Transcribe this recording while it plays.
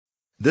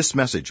This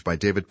message by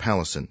David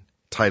Powlison,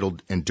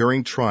 titled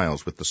Enduring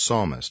Trials with the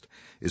Psalmist,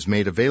 is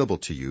made available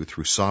to you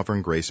through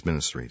Sovereign Grace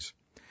Ministries.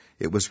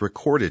 It was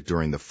recorded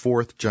during the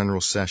 4th General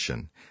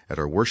Session at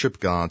our Worship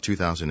God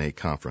 2008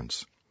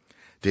 conference.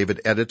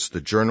 David edits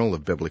the Journal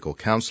of Biblical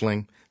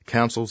Counseling,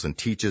 counsels and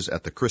teaches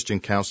at the Christian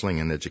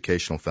Counseling and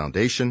Educational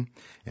Foundation,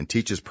 and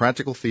teaches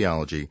practical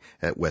theology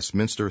at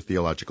Westminster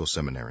Theological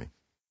Seminary.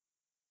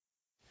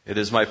 It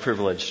is my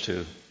privilege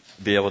to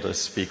be able to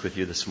speak with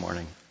you this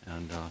morning,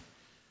 and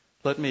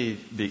let me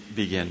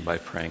begin by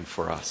praying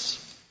for us.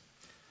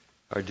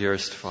 Our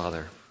dearest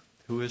Father,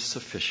 who is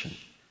sufficient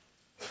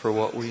for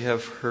what we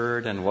have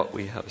heard and what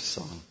we have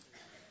sung,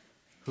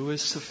 who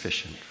is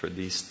sufficient for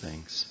these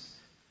things,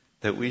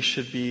 that we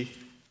should be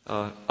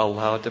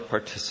allowed to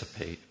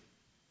participate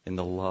in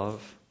the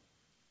love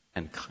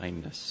and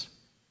kindness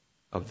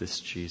of this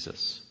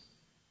Jesus,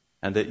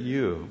 and that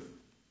you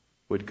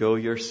would go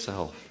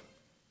yourself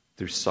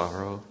through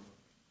sorrow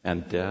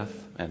and death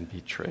and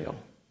betrayal,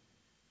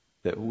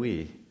 that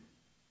we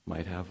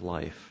might have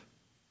life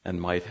and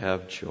might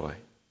have joy.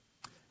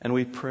 And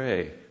we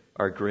pray,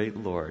 our great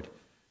Lord,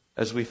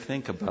 as we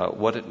think about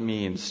what it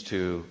means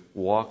to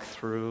walk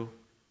through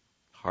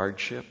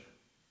hardship,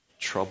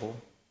 trouble,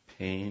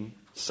 pain,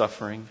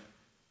 suffering,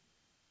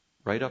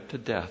 right up to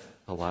death,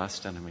 the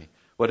last enemy,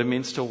 what it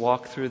means to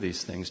walk through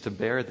these things, to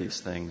bear these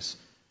things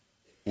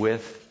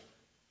with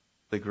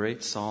the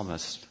great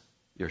psalmist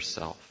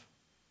yourself.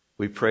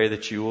 We pray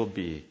that you will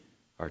be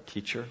our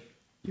teacher.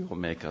 You will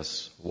make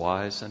us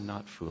wise and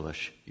not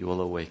foolish. You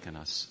will awaken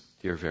us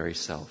to your very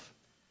self.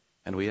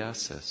 And we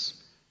ask this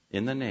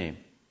in the name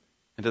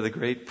and to the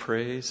great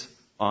praise,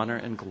 honor,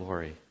 and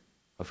glory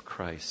of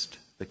Christ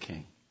the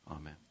King.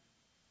 Amen.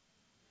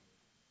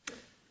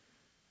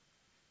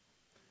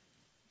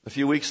 A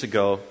few weeks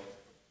ago,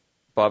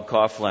 Bob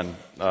Coughlin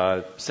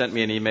sent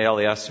me an email.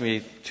 He asked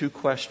me 2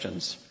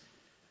 questions.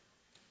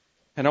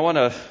 And I want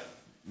to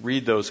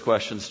read those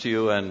questions to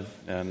you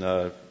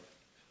and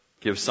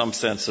give some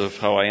sense of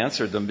how I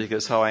answered them,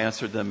 because how I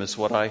answered them is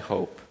what I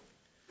hope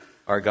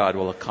our God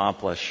will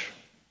accomplish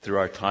through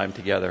our time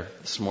together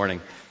this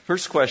morning.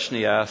 First question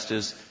he asked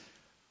is,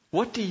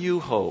 what do you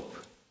hope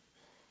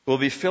will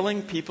be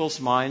filling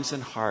people's minds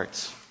and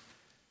hearts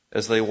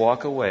as they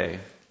walk away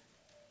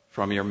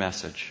from your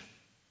message?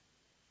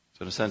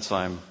 So in a sense,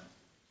 I'm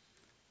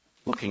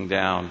looking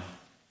down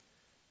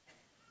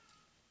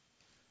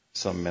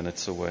some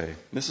minutes away.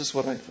 This is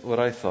what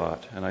I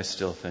thought, and I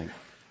still think.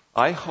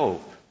 I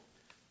hope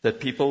that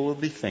people will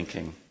be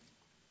thinking,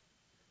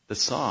 the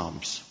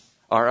Psalms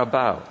are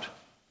about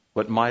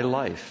what my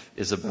life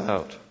is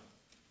about.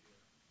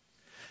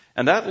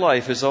 And that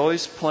life is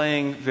always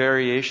playing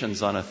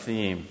variations on a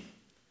theme.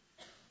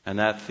 And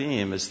that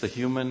theme is the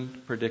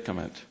human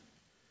predicament.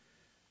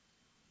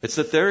 It's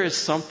that there is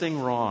something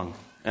wrong,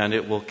 and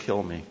it will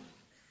kill me.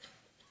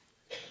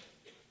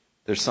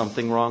 There's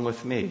something wrong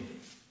with me.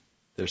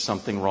 There's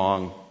something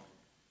wrong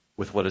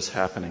with what is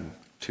happening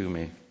to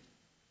me.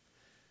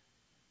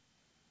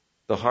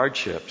 The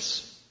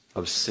hardships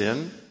of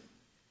sin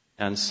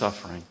and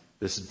suffering,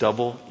 this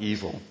double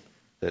evil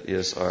that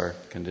is our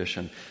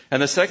condition. And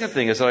the second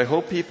thing is that I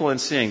hope people in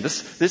seeing the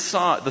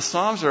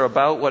Psalms are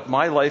about what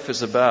my life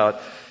is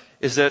about,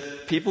 is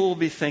that people will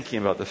be thinking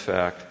about the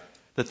fact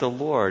that the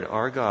Lord,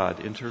 our God,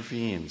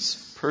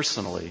 intervenes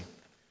personally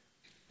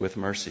with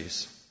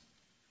mercies.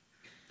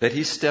 That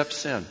He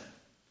steps in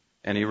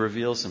and He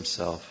reveals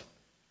Himself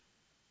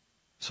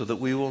so that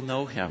we will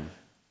know Him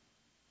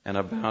and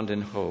abound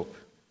in hope.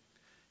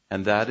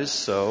 And that is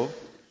so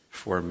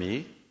for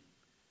me,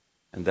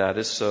 and that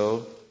is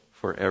so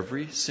for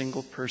every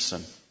single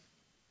person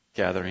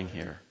gathering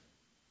here.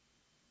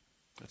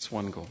 That's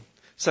one goal.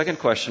 Second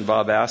question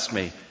Bob asked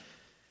me,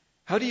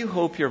 how do you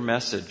hope your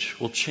message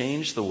will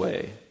change the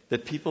way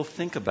that people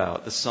think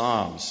about the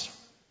Psalms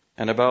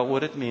and about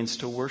what it means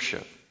to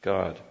worship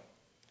God?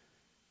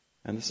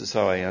 And this is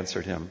how I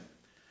answered him.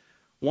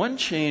 One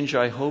change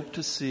I hope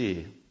to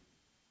see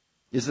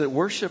is that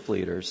worship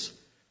leaders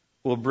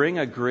will bring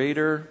a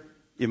greater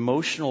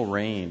emotional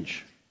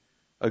range,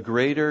 a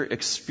greater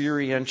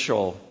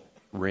experiential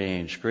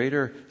range,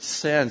 greater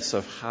sense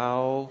of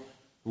how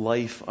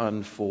life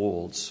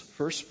unfolds,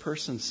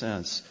 first-person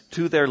sense,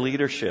 to their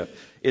leadership.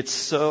 It's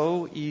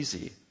so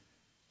easy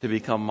to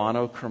become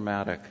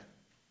monochromatic,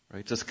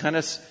 right? Just kind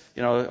of,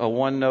 a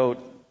one-note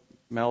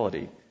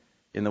melody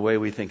in the way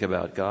we think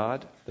about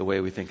God, the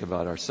way we think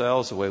about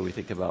ourselves, the way we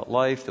think about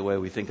life, the way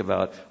we think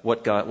about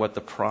what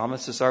the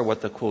promises are, what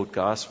the, quote,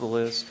 gospel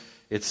is.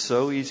 It's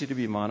so easy to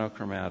be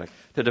monochromatic.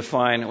 To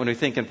define, when we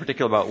think in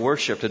particular about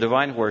worship, to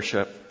define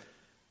worship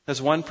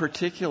as one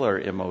particular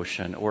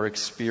emotion or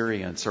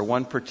experience or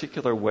one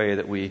particular way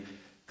that we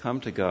come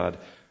to God,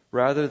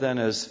 rather than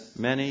as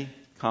many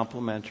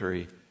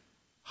complementary,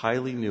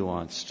 highly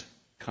nuanced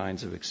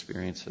kinds of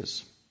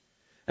experiences.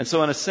 And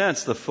so in a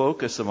sense, the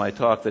focus of my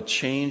talk, the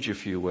change,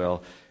 if you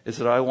will, is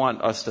that I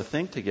want us to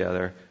think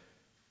together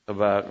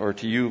about, or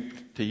to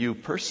you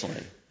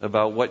personally,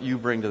 about what you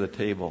bring to the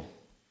table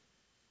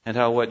and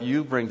how what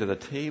you bring to the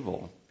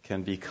table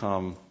can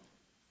become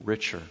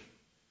richer,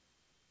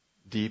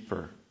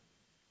 deeper,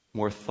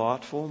 more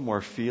thoughtful,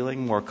 more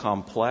feeling, more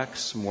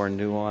complex, more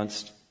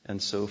nuanced,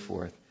 and so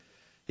forth.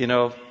 You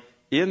know,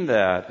 in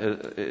that,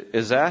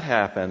 as that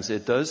happens,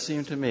 it does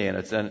seem to me, and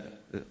it's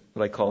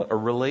what I call a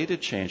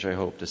related change I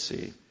hope to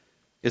see,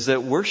 is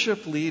that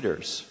worship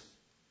leaders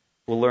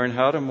will learn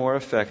how to more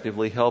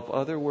effectively help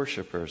other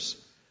worshipers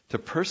to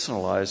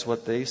personalize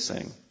what they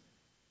sing.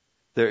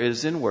 There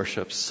is in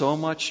worship so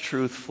much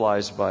truth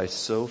flies by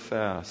so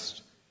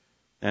fast,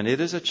 and it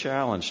is a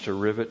challenge to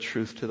rivet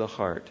truth to the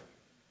heart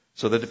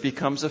so that it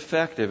becomes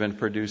effective in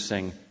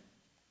producing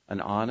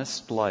an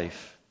honest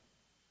life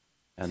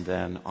and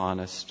then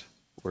honest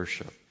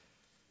worship.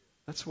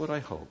 That's what I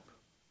hope.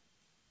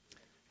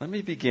 Let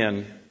me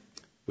begin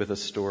with a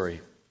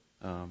story.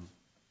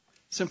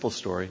 Simple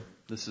story.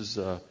 This is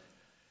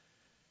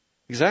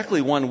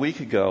exactly 1 week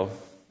ago.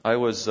 I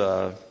was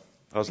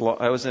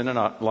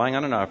lying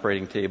on an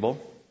operating table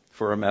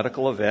for a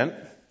medical event.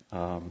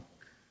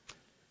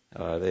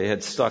 They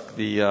had stuck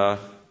the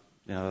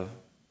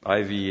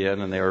IV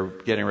in, and they were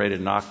getting ready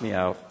to knock me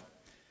out.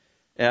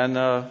 And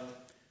a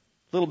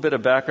little bit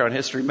of background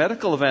history.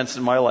 Medical events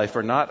in my life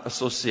are not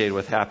associated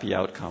with happy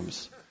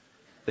outcomes.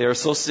 They are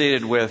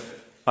associated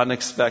with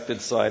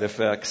unexpected side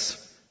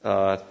effects,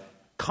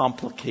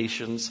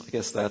 complications. I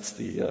guess that's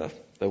the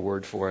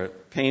word for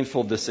it.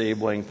 Painful,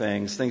 disabling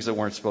things that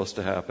weren't supposed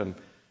to happen,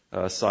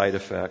 side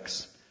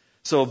effects.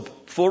 So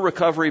full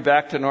recovery,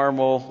 back to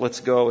normal, let's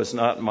go, is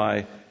not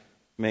my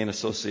main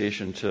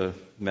association to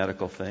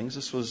medical things.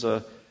 This was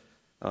a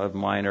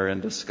minor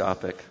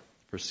endoscopic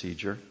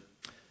procedure.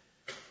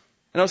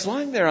 And I was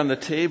lying there on the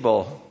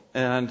table,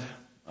 and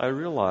I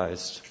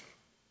realized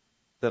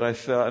that I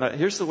felt, and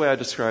here's the way I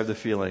describe the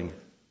feeling,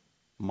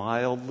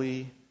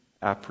 mildly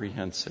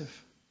apprehensive.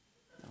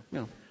 You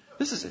know,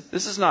 this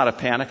is not a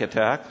panic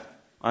attack.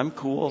 I'm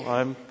cool.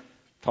 I'm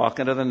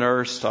talking to the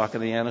nurse,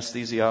 talking to the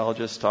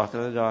anesthesiologist,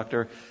 talking to the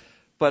doctor.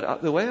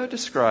 But the way I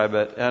describe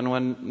it, and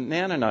when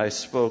Nan and I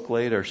spoke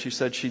later, she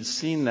said she'd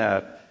seen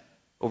that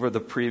over the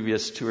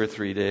previous 2 or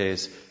 3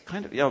 days.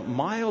 Kind of,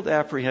 mild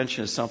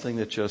apprehension is something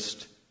that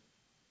just,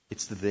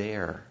 it's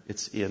there.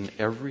 It's in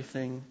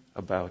everything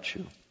about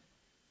you.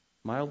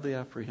 Mildly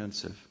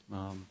apprehensive.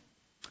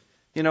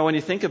 When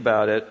you think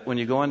about it, when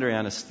you go under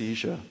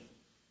anesthesia,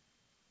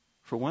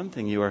 for one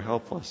thing, you are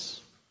helpless.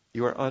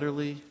 You are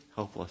utterly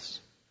helpless.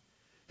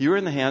 You are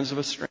in the hands of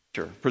a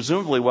stranger,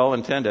 presumably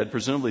well-intended,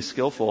 presumably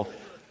skillful,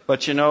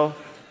 but a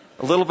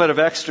little bit of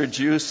extra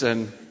juice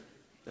and,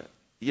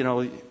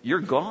 you're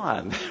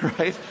gone,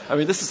 right? I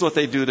mean, this is what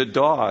they do to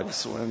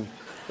dogs when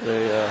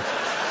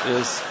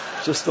is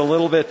just a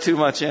little bit too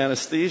much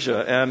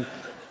anesthesia. And,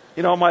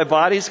 my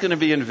body's going to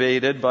be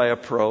invaded by a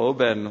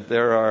probe, and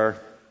there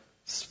are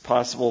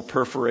possible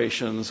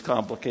perforations,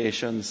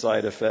 complications,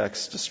 side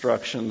effects,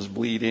 destructions,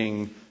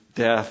 bleeding,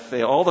 death.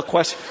 All the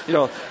questions,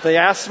 they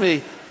asked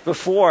me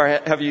before,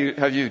 do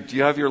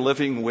you have your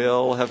living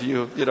will? Have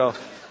you,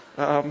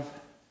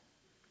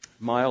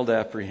 mild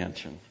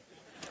apprehension.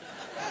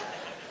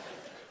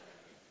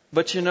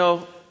 But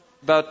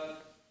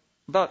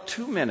about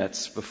 2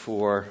 minutes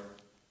before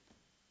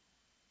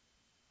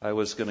I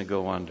was going to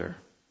go under,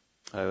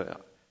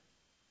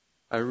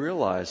 I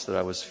realized that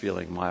I was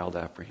feeling mild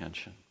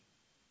apprehension.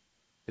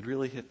 It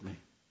really hit me.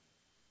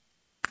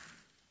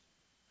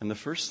 And the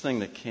first thing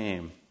that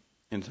came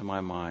into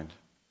my mind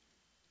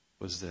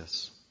was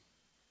this: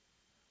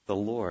 the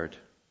Lord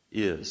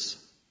is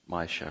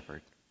my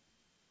shepherd.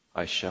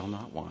 I shall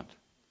not want.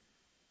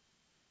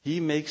 He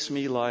makes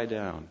me lie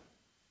down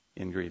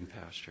in green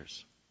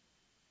pastures.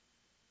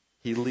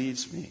 He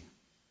leads me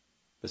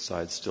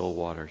beside still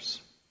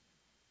waters.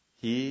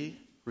 He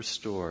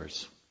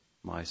restores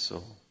my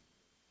soul.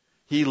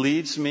 He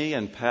leads me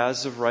in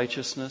paths of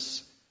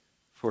righteousness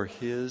for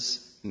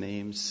His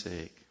name's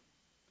sake.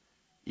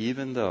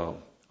 Even though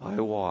I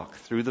walk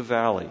through the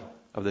valley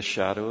of the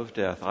shadow of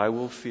death, I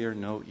will fear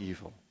no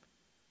evil,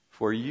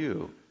 for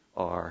you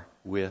are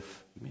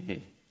with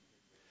me.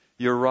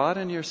 Your rod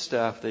and your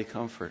staff, they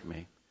comfort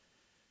me.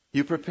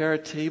 You prepare a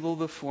table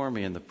before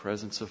me in the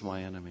presence of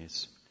my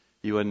enemies.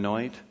 You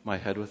anoint my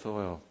head with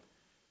oil.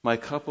 My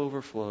cup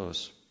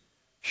overflows.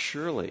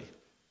 Surely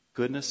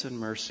goodness and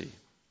mercy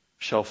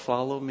shall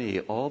follow me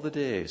all the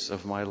days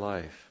of my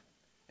life,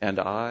 and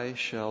I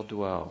shall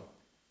dwell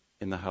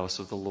in the house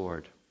of the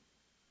Lord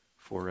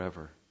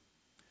forever.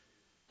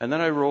 And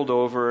then I rolled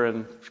over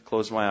and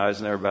closed my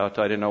eyes, and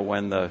I didn't know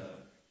when the,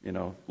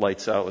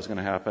 lights out was going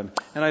to happen.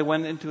 And I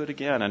went into it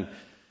again. And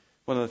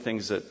one of the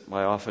things that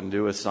I often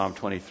do with Psalm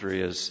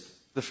 23 is,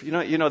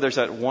 there's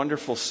that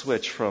wonderful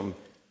switch from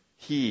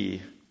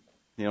He,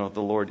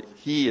 the Lord,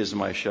 He is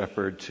my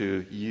shepherd,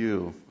 to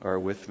you are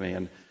with me.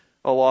 And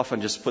I'll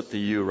often just put the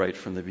you right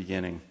from the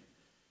beginning.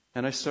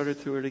 And I started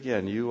through it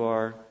again. You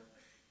are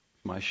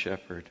my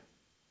shepherd.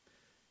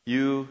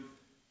 You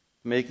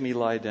make me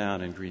lie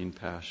down in green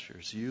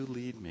pastures. You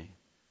lead me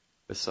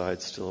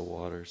beside still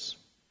waters.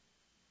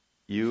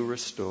 You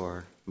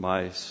restore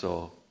my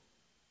soul.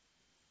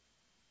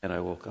 And I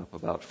woke up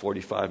about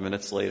 45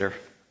 minutes later.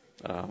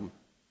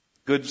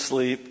 Good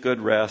sleep, good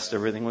rest,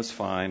 everything was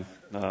fine.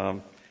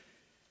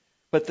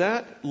 But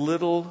that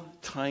little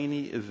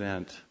tiny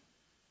event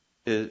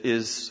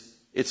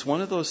it's one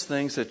of those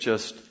things that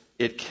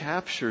it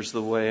captures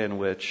the way in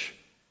which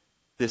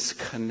this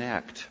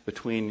connect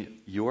between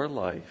your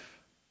life,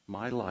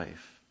 my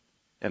life,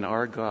 and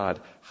our God,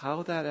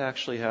 how that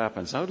actually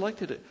happens. I would like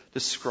to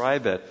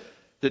describe it,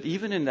 that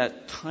even in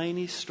that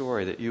tiny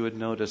story that you would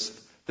notice,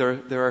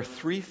 there are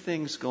three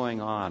things going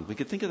on. We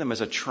could think of them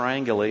as a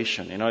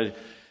triangulation.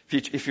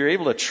 If you're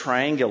able to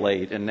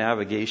triangulate in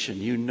navigation,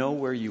 you know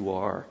where you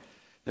are.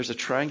 There's a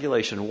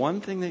triangulation.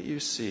 One thing that you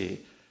see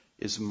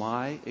is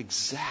my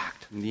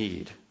exact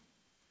need.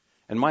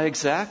 And my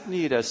exact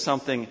need has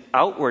something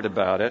outward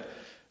about it,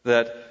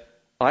 that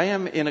I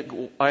am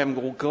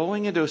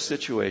going into a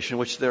situation in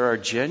which there are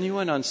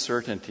genuine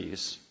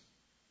uncertainties,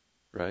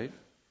 right?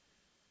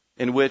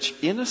 In which,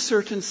 in a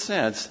certain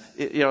sense,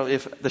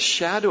 if the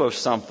shadow of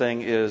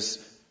something is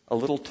a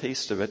little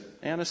taste of it,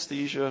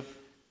 anesthesia,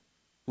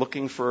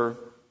 looking for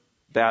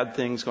bad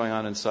things going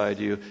on inside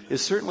you,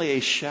 is certainly a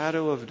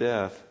shadow of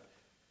death.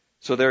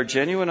 So there are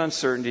genuine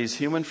uncertainties,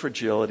 human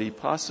fragility,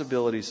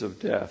 possibilities of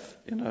death,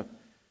 at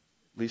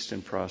least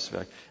in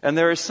prospect. And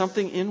there is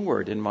something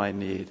inward in my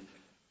need.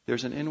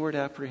 There's an inward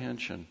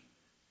apprehension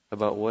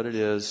about what it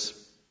is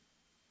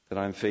that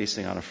I'm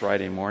facing on a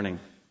Friday morning.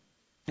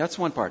 That's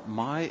one part.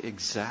 My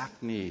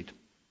exact need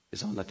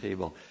is on the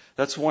table.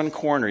 That's one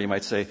corner, you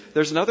might say.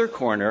 There's another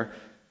corner,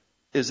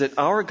 is that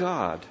our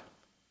God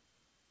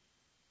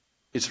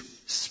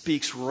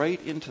speaks right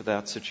into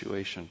that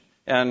situation.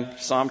 And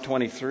Psalm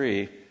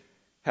 23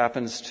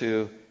 happens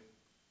to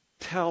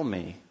tell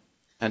me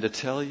and to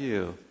tell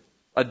you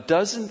a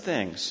dozen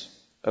things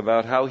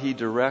about how he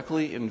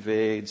directly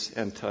invades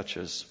and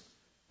touches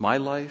my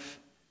life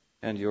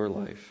and your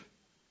life.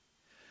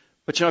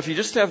 But if you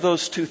just have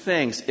those two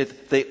things,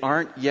 they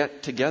aren't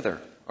yet together,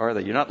 are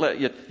they?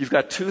 You've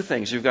got two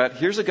things.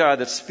 Here's a God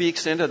that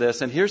speaks into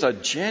this, and here's a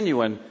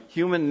genuine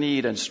human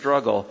need and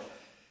struggle.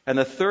 And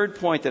the third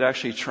point that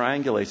actually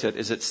triangulates it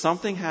is that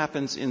something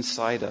happens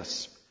inside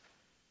us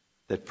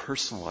that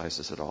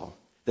personalizes it all,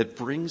 that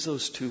brings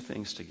those two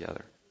things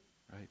together,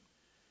 right?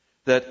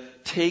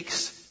 That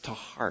takes to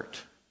heart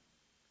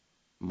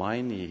my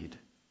need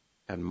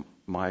and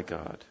my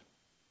God.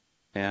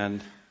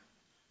 And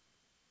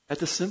at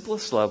the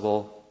simplest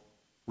level,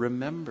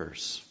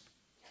 remembers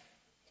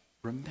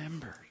who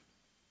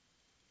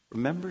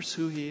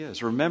he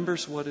is,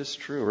 remembers what is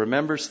true,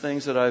 remembers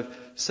things that I've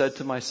said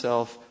to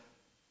myself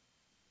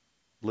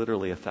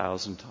literally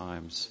 1,000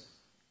 times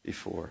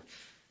before.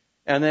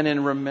 And then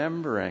in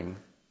remembering,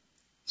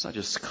 it's not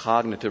just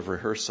cognitive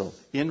rehearsal,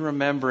 in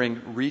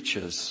remembering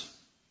reaches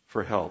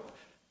for help,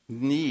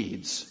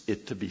 needs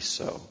it to be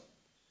so.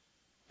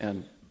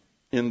 And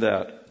in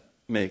that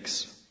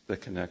makes the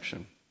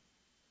connection.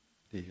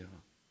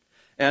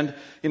 And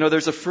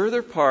there's a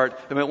further part.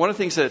 One of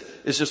the things that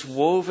is just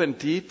woven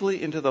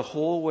deeply into the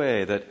whole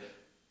way that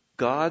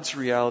God's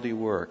reality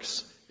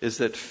works is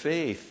that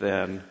faith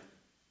then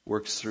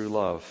works through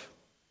love.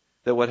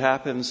 That what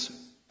happens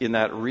in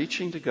that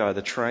reaching to God,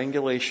 the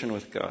triangulation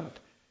with God,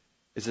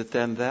 is that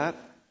then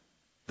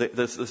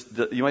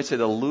you might say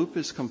the loop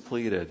is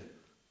completed,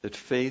 that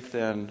faith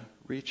then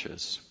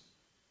reaches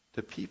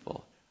to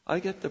people. I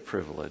get the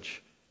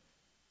privilege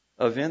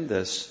of, in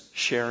this,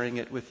 sharing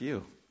it with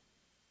you.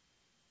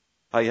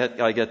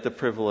 I get the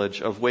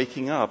privilege of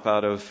waking up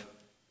out of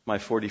my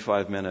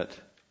 45-minute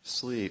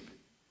sleep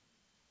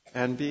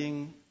and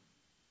being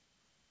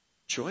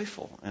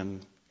joyful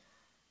and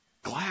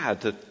glad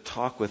to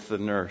talk with the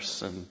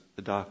nurse and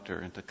the doctor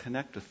and to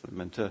connect with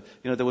them and to,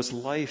 there was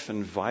life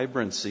and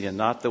vibrancy and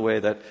not the way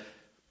that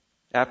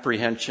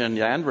apprehension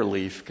and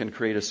relief can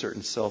create a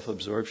certain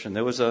self-absorption.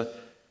 There's the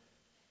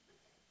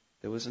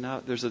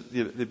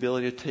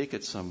ability to take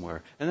it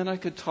somewhere. And then I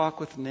could talk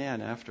with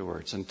Nan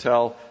afterwards and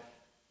tell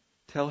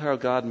her how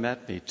God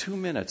met me 2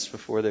 minutes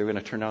before they were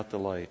going to turn out the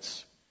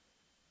lights.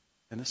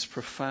 And this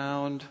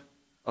profound,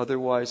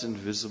 otherwise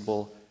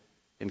invisible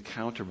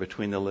encounter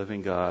between the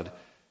living God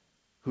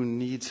who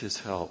needs his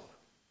help,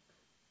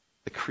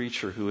 the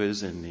creature who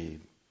is in need,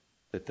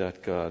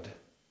 that God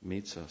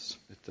meets us.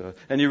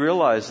 And you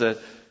realize that,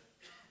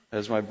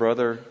 as my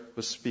brother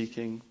was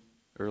speaking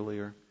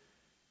earlier,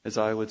 as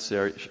I would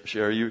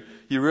share, you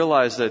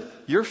realize that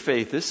your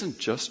faith isn't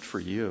just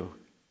for you.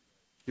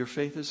 Your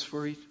faith is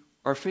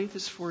our faith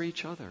is for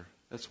each other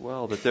as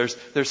well. That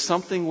there's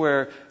something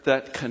where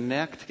that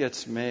connect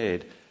gets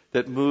made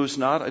that moves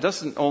it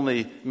doesn't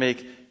only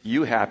make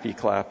you happy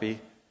clappy,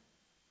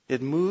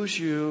 it moves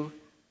you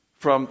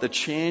from the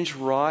change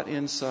wrought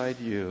inside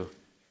you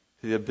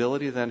to the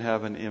ability to then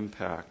have an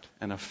impact,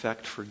 an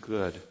effect for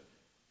good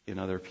in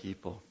other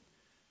people.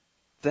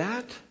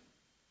 That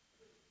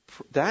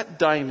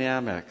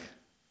dynamic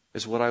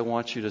is what I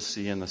want you to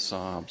see in the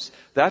Psalms.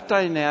 That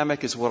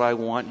dynamic is what I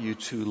want you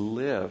to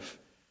live.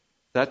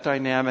 That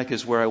dynamic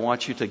is where I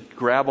want you to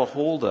grab a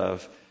hold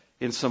of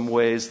in some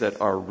ways that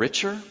are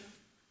richer,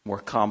 more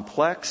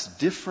complex,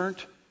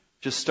 different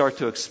just start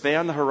to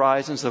expand the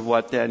horizons of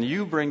what then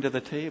you bring to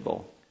the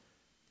table.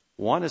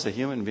 One is a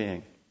human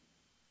being,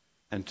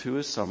 and two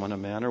is someone, a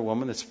man or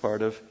woman, that's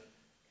part of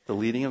the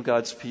leading of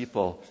God's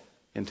people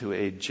into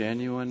a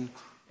genuine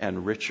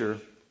and richer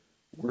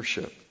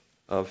worship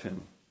of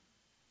Him.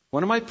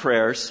 One of my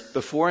prayers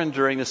before and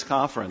during this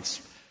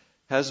conference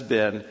has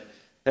been,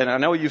 and I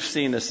know you've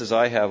seen this as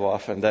I have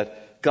often,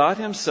 that God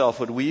Himself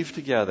would weave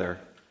together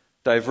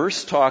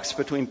diverse talks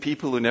between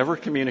people who never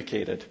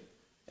communicated.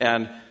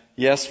 And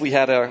yes, we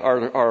had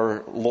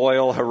our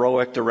loyal,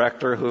 heroic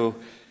director who,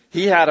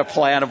 he had a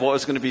plan of what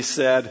was going to be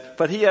said,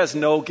 but he has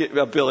no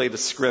ability to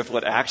script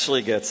what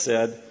actually gets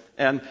said.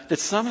 And that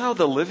somehow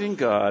the living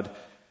God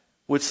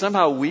would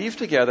somehow weave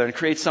together and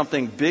create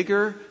something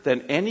bigger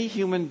than any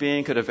human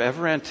being could have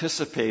ever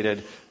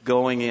anticipated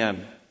going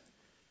in.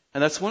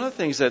 And that's one of the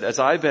things that, as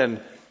I've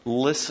been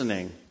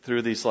listening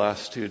through these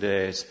last 2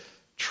 days,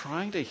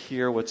 trying to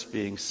hear what's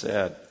being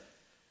said,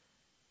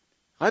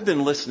 I've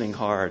been listening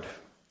hard.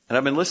 And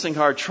I've been listening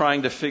hard,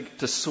 trying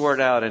to sort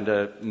out and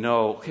to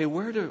know, okay,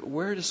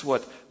 where does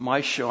what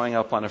my showing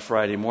up on a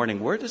Friday morning,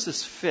 where does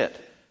this fit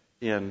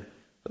in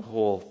the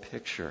whole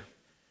picture?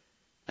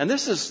 And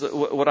this is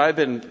what I've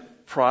been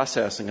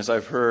processing as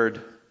I've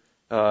heard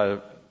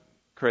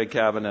Craig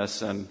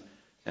Cabanis and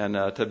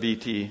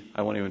Tabiti,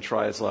 I won't even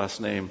try his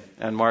last name,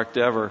 and Mark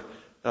Dever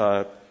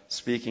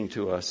speaking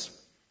to us.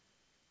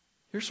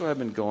 Here's where I've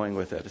been going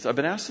with it. I've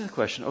been asking the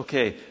question,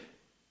 okay,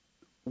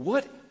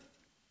 what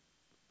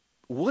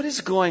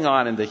is going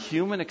on in the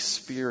human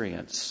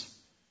experience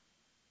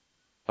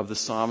of the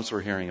Psalms we're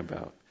hearing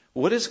about?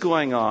 What is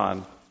going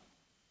on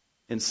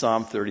in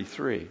Psalm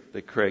 33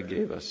 that Craig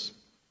gave us?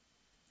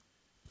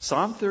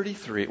 Psalm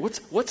 33. What's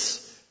the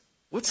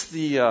what's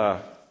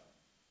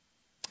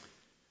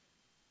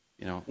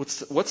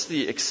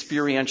the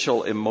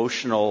experiential,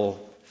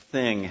 emotional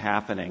thing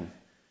happening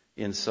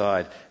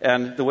inside?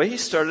 And the way he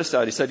started us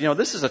out, he said,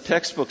 this is a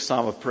textbook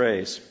Psalm of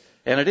praise.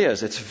 And it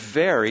is. It's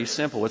very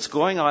simple. What's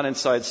going on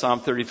inside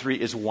Psalm 33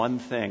 is one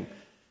thing.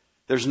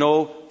 There's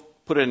no,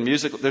 put it in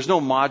music, there's no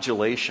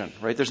modulation,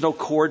 right? There's no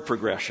chord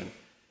progression.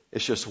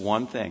 It's just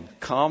one thing.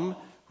 Come,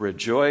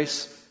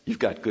 rejoice, you've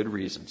got good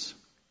reasons.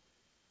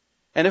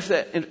 And if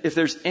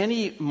there's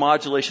any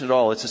modulation at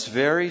all, it's this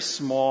very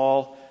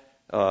small,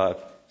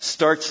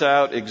 starts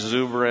out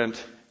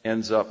exuberant,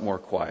 ends up more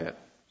quiet.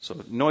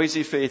 So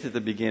noisy faith at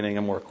the beginning,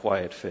 a more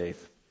quiet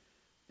faith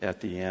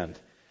at the end.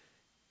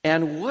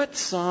 And what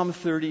Psalm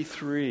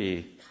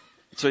 33,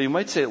 so you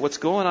might say what's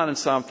going on in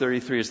Psalm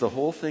 33 is the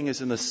whole thing is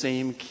in the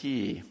same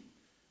key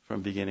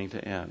from beginning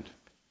to end.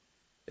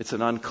 It's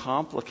an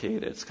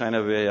uncomplicated, it's kind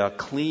of a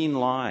clean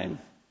line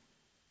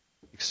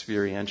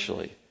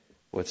experientially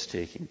what's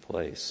taking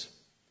place.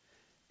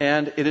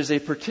 And it is a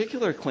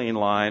particular clean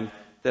line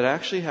that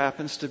actually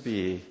happens to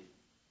be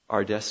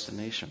our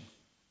destination.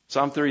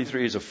 Psalm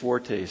 33 is a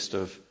foretaste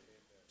of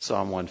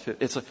Psalm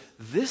 150.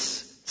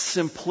 This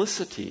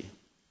simplicity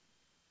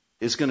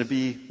is going to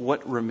be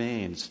what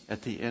remains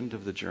at the end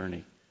of the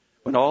journey.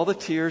 When all the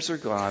tears are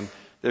gone,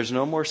 there's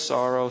no more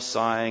sorrow,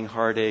 sighing,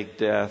 heartache,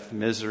 death,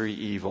 misery,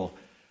 evil.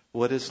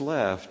 What is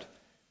left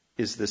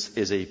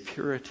is a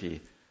purity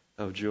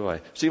of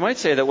joy. So you might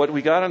say that what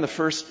we got on the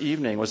first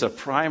evening was a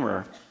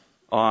primer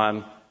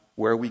on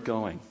where are we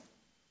going.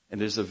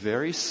 And it is a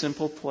very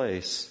simple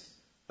place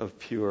of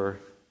pure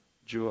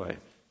joy.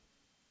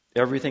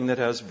 Everything that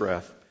has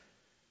breath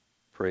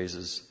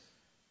praises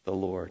the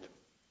Lord.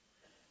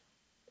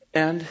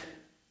 And,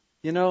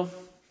 I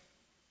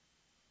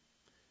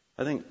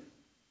think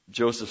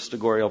Joseph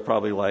Stigori will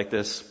probably like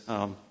this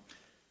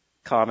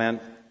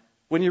comment.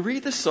 When you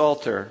read the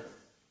Psalter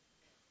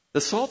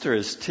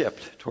is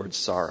tipped towards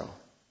sorrow.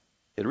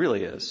 It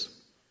really is.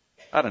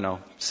 I don't know,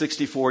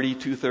 60-40,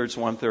 2/3,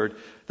 1/3.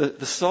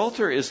 The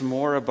Psalter is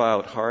more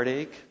about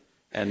heartache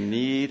and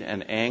need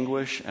and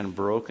anguish and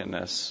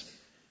brokenness.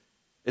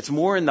 It's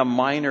more in the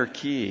minor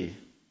key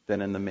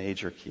than in the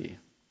major key,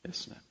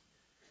 isn't it?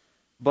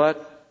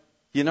 But,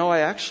 I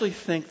actually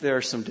think there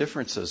are some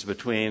differences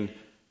between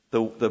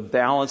the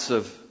balance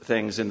of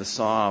things in the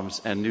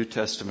Psalms and New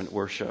Testament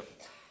worship.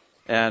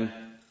 And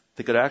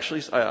they could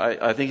actually,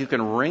 I think you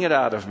can wring it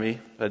out of me,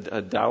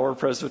 a dour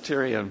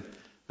Presbyterian,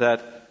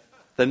 that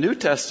the New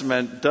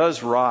Testament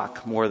does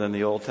rock more than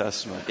the Old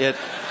Testament.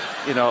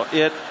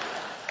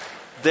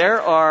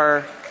 There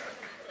are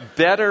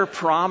better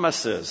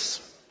promises,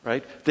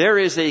 right? There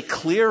is a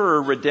clearer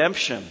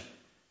redemption.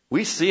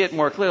 We see it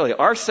more clearly.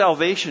 Our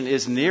salvation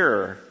is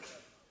nearer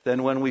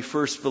than when we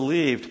first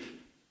believed.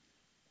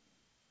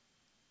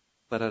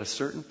 But at a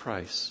certain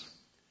price.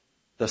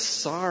 The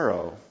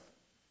sorrow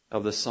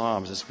of the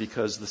Psalms is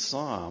because the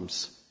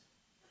Psalms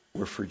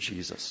were for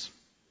Jesus.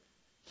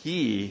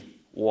 He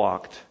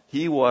walked.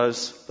 He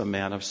was the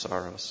man of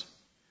sorrows.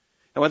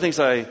 And one of the things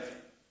I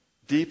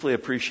deeply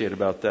appreciate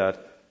about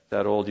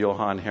that old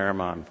Johann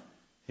Hermann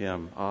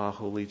hymn, Ah,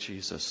 Holy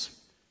Jesus,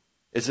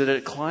 is that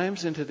it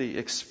climbs into the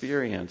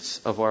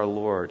experience of our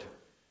Lord.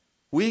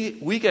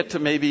 We get to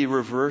maybe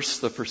reverse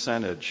the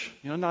percentage,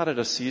 not at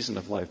a season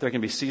of life. There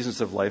can be seasons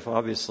of life,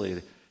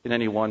 obviously, in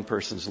any one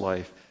person's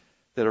life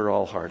that are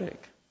all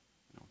heartache.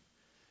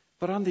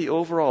 But on the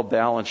overall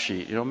balance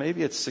sheet,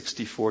 maybe it's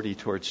 60-40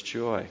 towards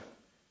joy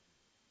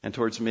and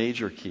towards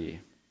major key.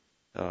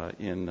 But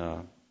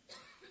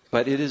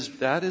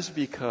that is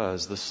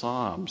because the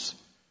Psalms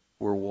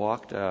were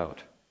walked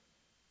out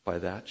by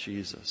that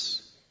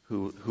Jesus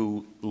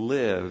who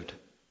lived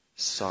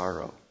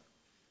sorrow.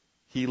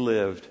 He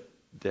lived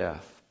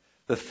death.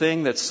 The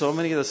thing that so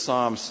many of the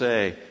Psalms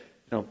say,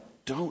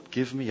 don't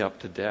give me up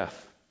to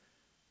death.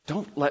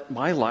 Don't let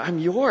my life, I'm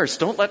yours.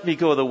 Don't let me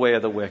go the way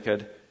of the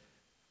wicked.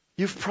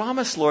 You've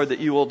promised, Lord, that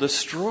you will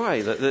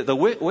destroy. The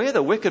way of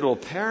the wicked will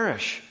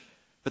perish,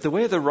 but the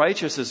way of the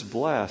righteous is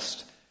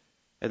blessed.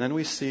 And then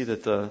we see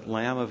that the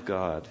Lamb of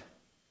God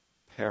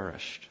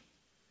perished.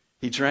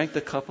 He drank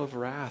the cup of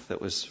wrath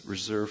that was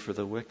reserved for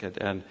the wicked,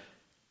 and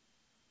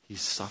he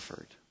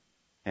suffered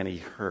and he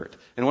hurt.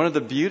 And one of the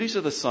beauties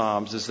of the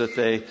Psalms is that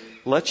they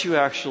let you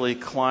actually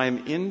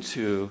climb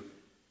into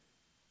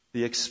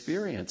the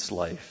experience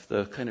life,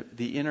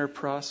 the inner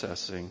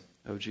processing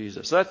of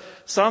Jesus. So that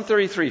Psalm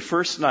 33,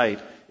 first night,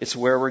 it's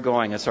where we're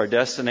going. It's our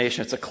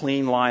destination. It's a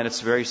clean line.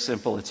 It's very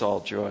simple. It's all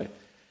joy.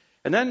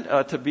 And then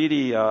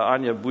Tabidi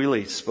Anya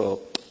Bwili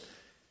spoke.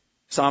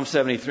 Psalm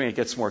 73, it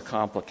gets more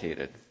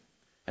complicated.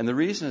 And the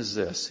reason is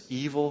this: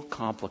 evil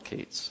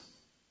complicates.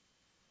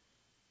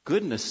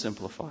 Goodness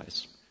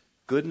simplifies.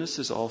 Goodness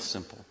is all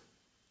simple,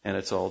 and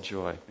it's all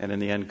joy. And in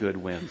the end, good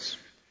wins.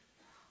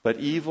 But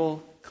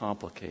evil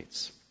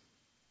complicates.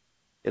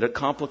 It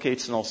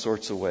complicates in all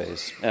sorts of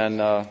ways.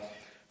 And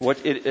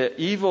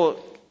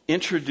evil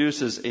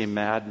introduces a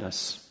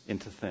madness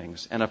into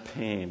things and a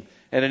pain.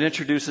 And it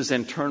introduces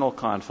internal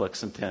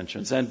conflicts and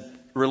tensions and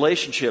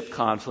relationship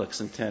conflicts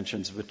and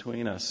tensions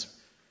between us.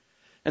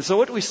 And so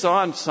what we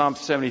saw in Psalm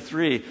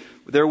 73,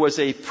 there was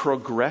a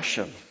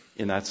progression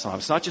in that psalm.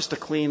 It's not just a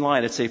clean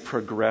line, it's a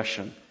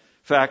progression. In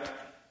fact,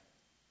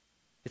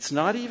 it's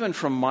not even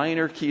from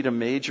minor key to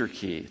major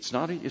key. It's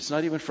not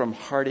even from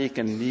heartache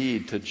and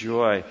need to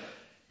joy.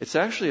 It's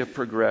actually a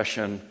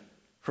progression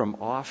from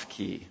off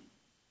key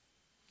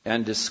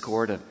and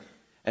discordant,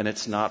 and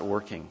it's not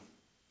working,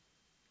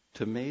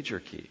 to major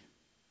key.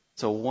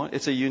 So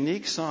it's a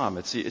unique psalm.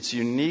 It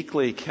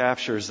uniquely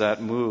captures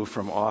that move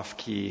from off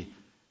key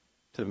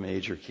to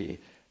major key.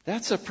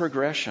 That's a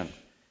progression.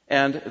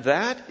 And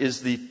that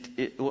is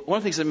one of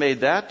the things that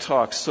made that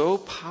talk so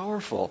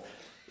powerful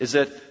is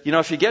that,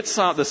 if you get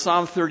the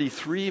Psalm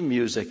 33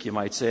 music, you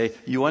might say,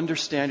 you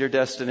understand your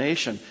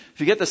destination. If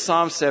you get the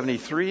Psalm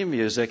 73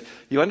 music,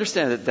 you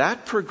understand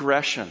that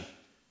progression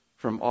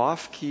from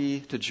off key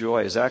to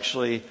joy is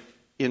actually,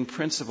 in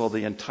principle,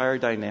 the entire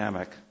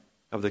dynamic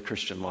of the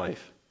Christian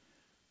life.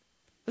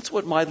 That's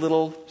what my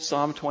little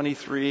Psalm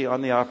 23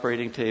 on the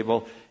operating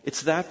table,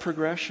 it's that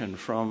progression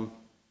from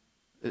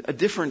a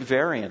different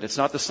variant. It's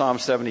not the Psalm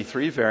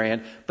 73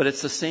 variant, but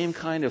it's the same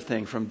kind of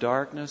thing, from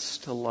darkness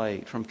to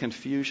light, from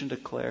confusion to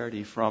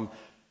clarity, from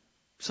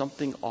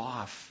something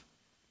off,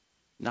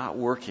 not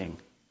working,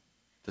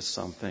 to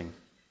something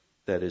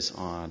that is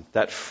on.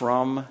 That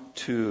from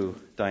to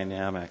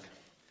dynamic.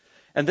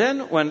 And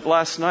then when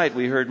last night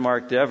we heard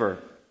Mark Dever,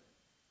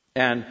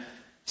 and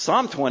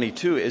Psalm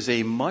 22 is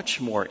a much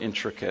more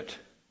intricate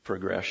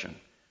progression.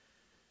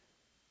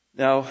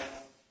 Now,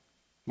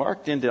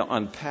 Mark didn't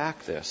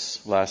unpack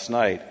this last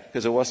night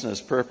because it wasn't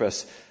his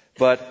purpose,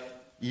 but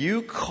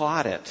you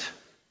caught it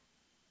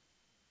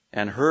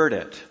and heard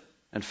it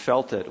and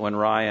felt it when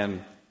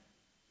Ryan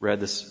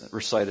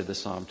recited the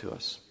psalm to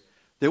us.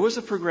 There was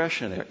a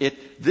progression there.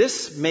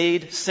 This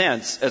made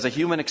sense as a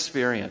human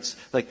experience.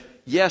 Like,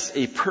 yes,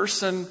 a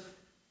person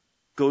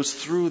goes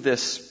through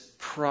this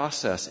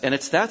process, and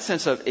it's that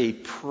sense of a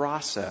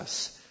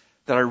process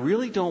that I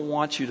really don't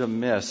want you to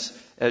miss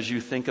as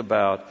you think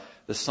about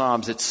the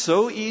Psalms. It's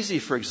so easy,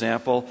 for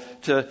example,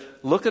 to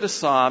look at a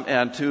Psalm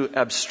and to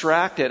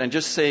abstract it and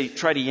just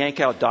try to yank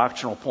out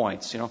doctrinal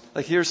points.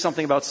 Like here's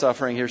something about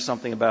suffering, here's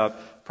something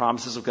about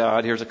promises of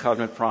God, here's a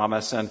covenant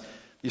promise, and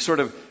you sort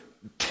of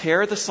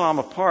tear the Psalm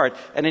apart.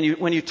 And then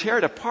when you tear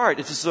it apart,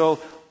 it's as though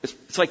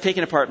it's like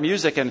taking apart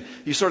music, and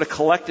you sort of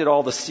collected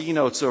all the C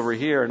notes over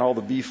here and all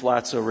the B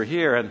flats over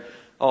here, and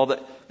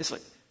it's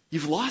like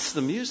you've lost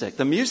the music.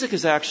 The music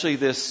is actually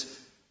this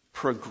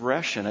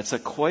progression. It's a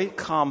quite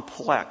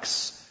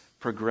complex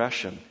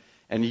progression.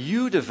 And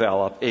you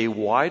develop a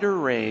wider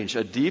range,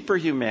 a deeper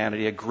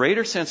humanity, a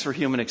greater sense for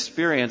human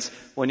experience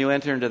when you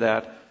enter into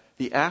that,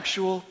 the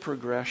actual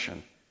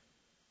progression.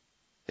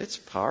 It's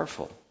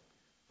powerful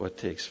what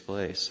takes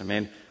place. I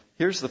mean,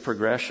 here's the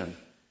progression.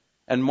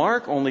 And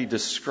Mark only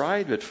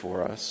described it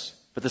for us,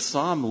 but the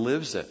psalm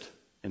lives it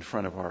in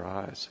front of our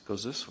eyes. It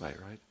goes this way,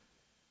 right?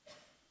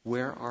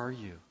 Where are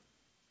you?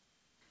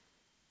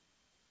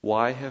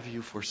 Why have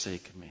you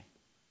forsaken me?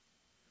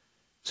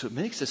 So it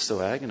makes it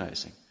so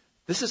agonizing.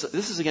 This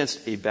is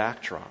against a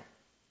backdrop.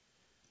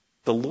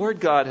 The Lord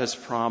God has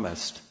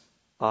promised,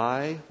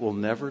 I will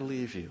never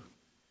leave you,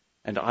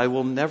 and I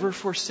will never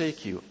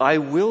forsake you. I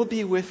will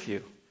be with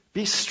you.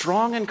 Be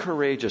strong and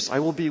courageous. I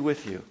will be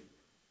with you.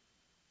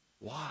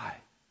 Why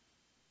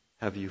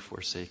have you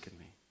forsaken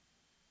me?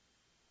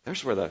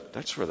 That's where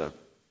the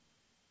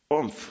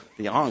oomph,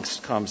 the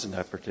angst comes in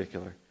that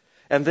particular.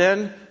 And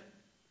then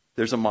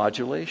there's a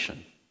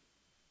modulation.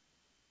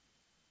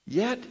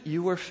 Yet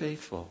you were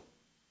faithful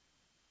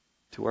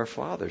to our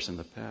fathers in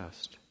the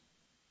past.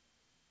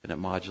 And it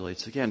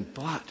modulates again.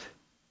 But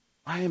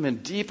I am in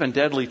deep and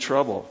deadly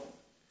trouble.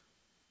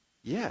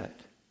 Yet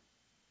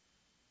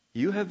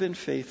you have been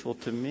faithful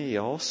to me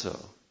also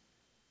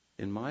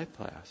in my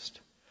past.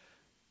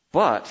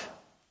 But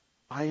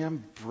I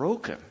am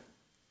broken.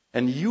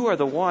 And you are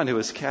the one who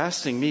is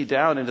casting me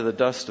down into the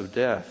dust of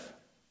death.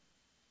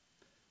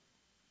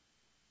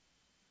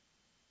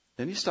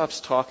 Then he stops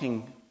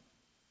talking,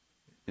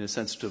 in a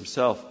sense, to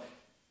himself.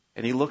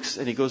 And he looks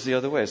and he goes the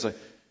other way. It's like,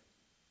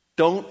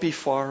 don't be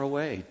far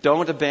away.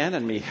 Don't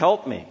abandon me.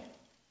 Help me.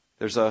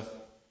 There's a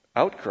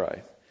outcry.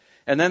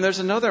 And then there's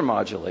another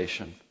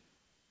modulation.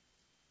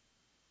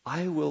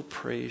 I will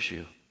praise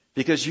you,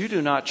 because you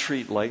do not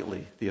treat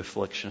lightly the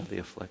affliction of the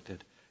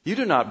afflicted. You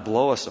do not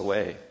blow us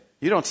away.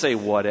 You don't say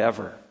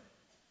whatever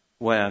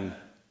when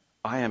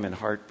I am in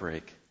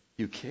heartbreak.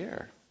 You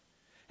care.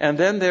 And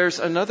then there's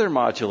another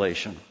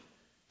modulation.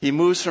 He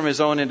moves from his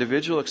own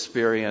individual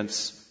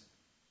experience.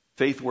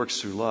 Faith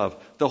works through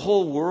love. The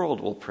whole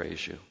world will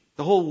praise you.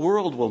 The whole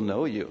world will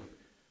know you.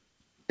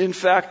 In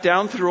fact,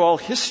 down through all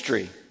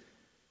history,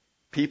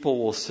 people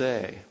will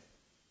say,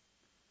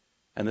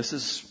 and this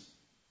is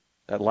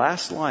that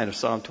last line of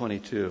Psalm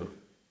 22,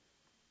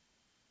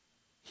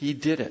 he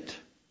did it.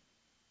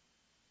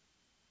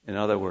 In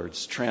other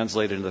words,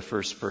 translated into the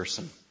first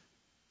person,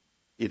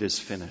 it is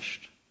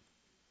finished.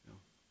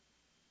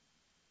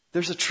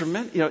 There's a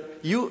tremendous,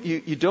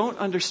 you don't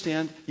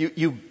understand,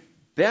 you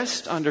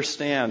best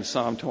understand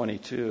Psalm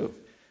 22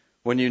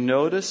 when you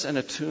notice and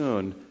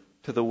attune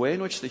to the way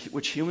in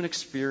which human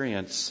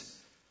experience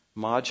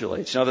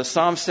modulates. Now, the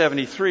Psalm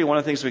 73, one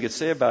of the things we could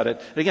say about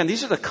it, again,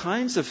 these are the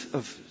kinds of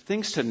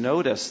things to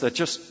notice that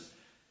just,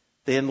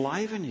 they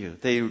enliven you,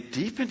 they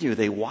deepen you,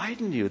 they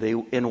widen you,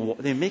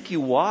 they make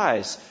you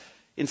wise.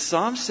 In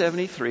Psalm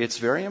 73, it's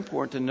very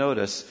important to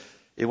notice,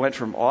 it went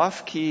from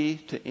off-key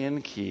to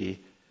in-key,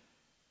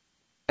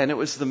 and it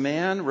was the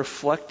man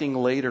reflecting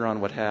later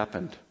on what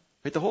happened.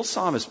 Right? The whole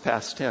psalm is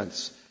past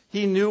tense.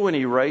 He knows when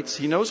he writes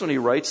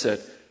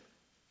it,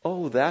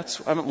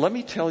 let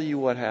me tell you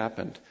what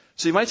happened.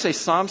 So you might say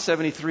Psalm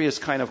 73 is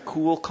kind of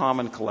cool, calm,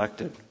 and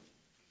collected.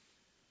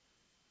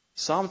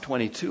 Psalm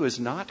 22 is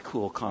not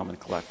cool, calm, and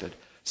collected.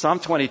 Psalm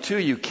 22,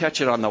 you catch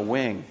it on the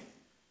wing.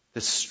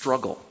 This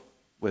struggle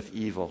with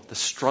evil, the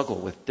struggle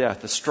with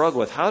death, the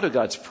struggle with how do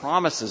God's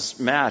promises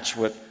match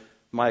with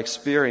my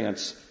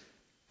experience,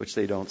 which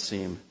they don't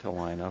seem to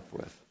line up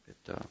with.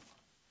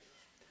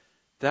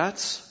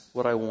 That's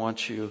what I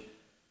want you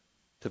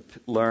to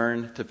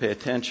learn to pay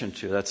attention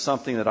to. That's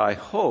something that I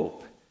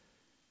hope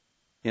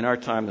in our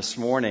time this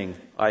morning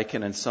I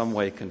can in some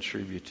way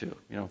contribute to.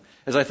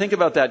 As I think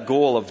about that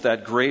goal of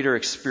that greater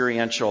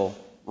experiential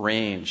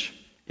range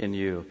in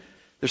you,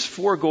 there's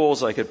 4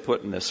 goals I could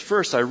put in this.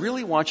 First, I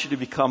really want you to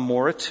become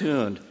more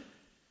attuned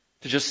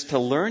to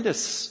learn to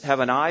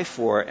have an eye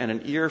for and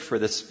an ear for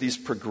these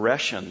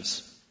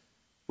progressions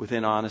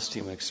within honest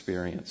human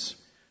experience.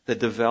 The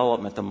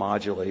development, the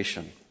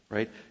modulation,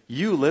 right?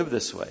 You live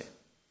this way.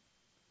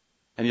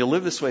 And you'll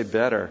live this way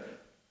better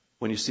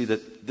when you see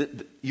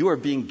that you are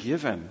being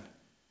given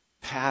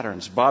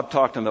patterns. Bob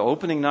talked on the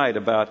opening night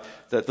about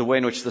the way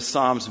in which the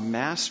Psalms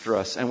master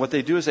us. And what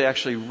they do is they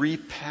actually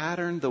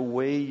repattern the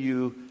way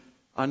you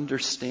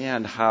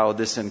understand how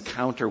this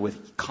encounter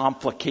with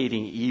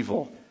complicating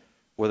evil,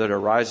 whether it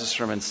arises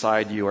from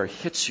inside you or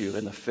hits you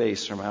in the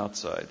face from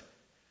outside.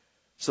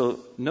 So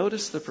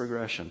notice the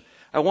progression.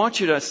 I want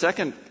you to, in a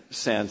second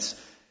sense,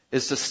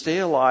 is to stay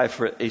alive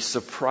for a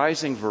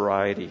surprising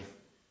variety,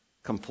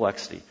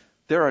 complexity.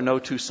 There are no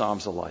 2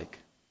 Psalms alike.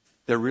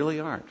 There really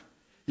aren't.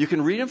 You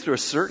can read them through a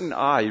certain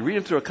eye. You read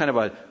them through a kind of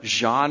a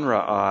genre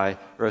eye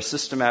or a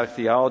systematic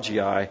theology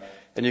eye,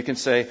 and you can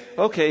say,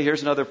 okay,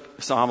 here's another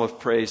psalm of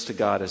praise to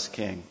God as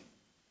King.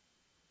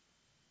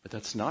 But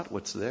that's not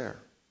what's there.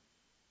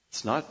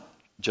 It's not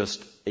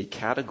just a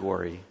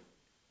category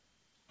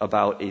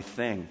about a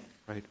thing,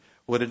 right?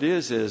 What it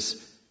is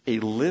a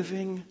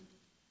living,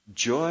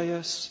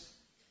 joyous,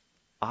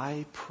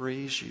 I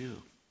praise you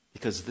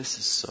because this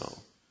is so.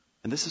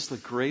 And this is the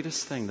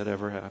greatest thing that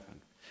ever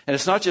happened. And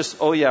it's not just,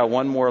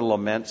 one more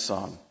lament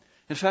song.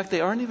 In fact,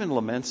 they aren't even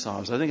lament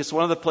songs. I think it's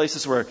one of the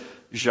places where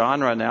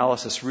genre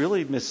analysis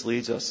really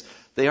misleads us.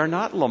 They are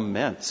not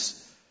laments.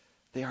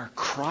 They are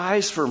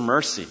cries for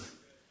mercy.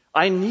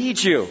 I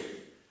need you.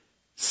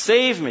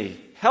 Save me.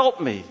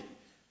 Help me.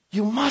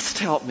 You must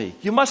help me.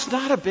 You must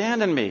not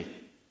abandon me.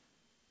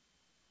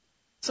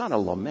 It's not a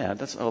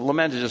lament. A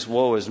lament is just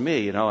woe is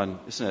me, and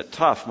isn't it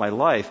tough, my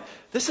life.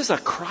 This is a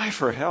cry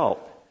for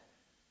help.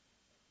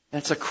 And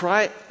it's a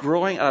cry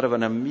growing out of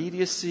an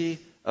immediacy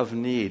of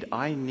need.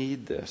 I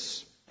need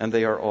this. And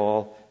they are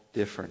all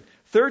different.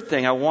 Third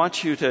thing, I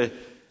want you to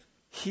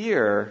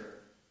hear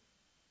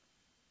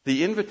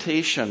the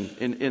invitation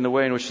in the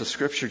way in which the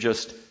Scripture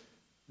just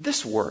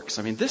this works.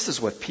 I mean, this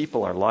is what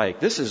people are like.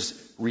 This is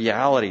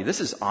reality. This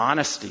is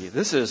honesty.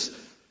 This is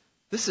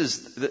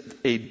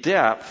a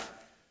depth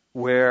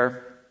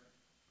where,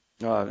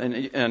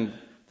 and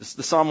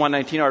the Psalm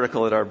 119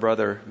 article that our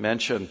brother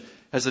mentioned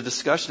has a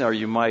discussion there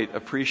you might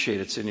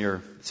appreciate. It's in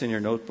your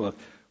notebook,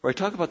 where I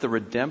talk about the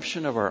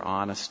redemption of our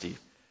honesty.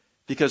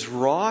 Because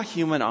raw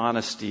human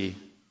honesty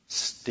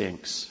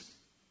stinks.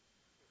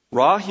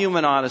 Raw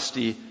human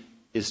honesty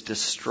is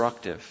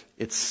destructive.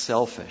 It's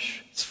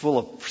selfish. It's full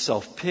of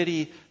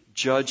self-pity,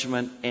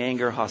 judgment,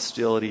 anger,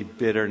 hostility,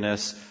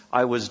 bitterness.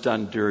 I was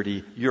done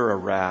dirty. You're a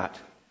rat.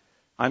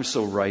 I'm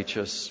so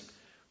righteous.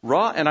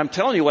 Raw, and I'm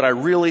telling you what I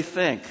really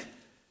think.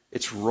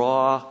 It's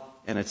raw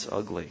and it's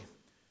ugly.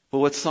 But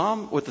what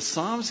the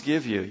Psalms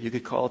give you, you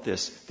could call it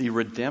this, the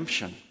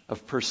redemption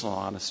of personal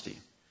honesty.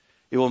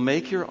 It will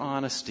make your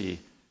honesty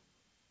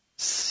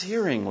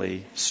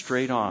searingly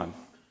straight on.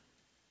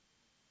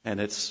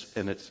 And it's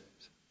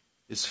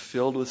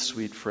filled with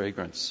sweet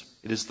fragrance.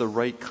 It is the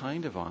right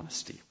kind of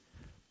honesty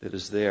that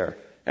is there.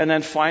 And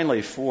then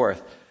finally,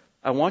 fourth,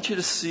 I want you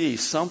to see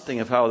something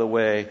of how the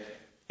way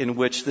in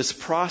which this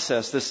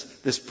process,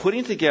 this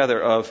putting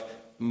together of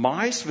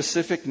my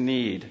specific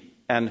need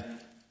and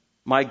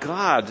my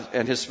God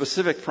and His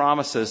specific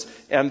promises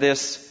and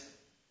this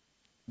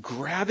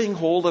grabbing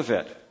hold of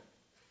it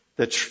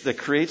that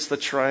creates the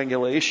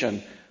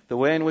triangulation, the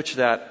way in which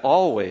that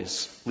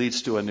always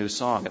leads to a new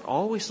song. It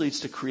always leads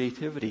to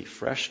creativity,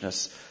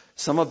 freshness,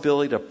 some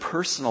ability to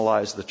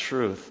personalize the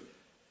truth.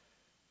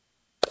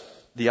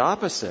 The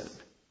opposite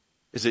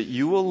is that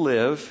you will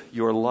live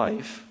your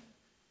life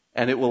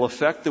and it will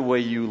affect the way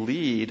you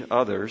lead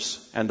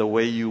others and the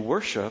way you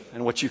worship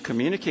and what you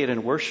communicate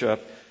in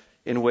worship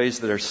in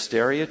ways that are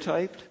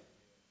stereotyped,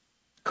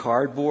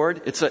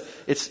 cardboard. It's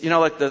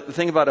like the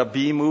thing about a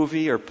B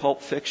movie or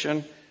Pulp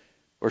Fiction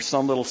or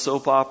some little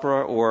soap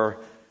opera or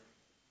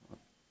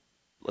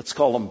let's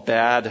call them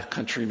bad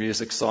country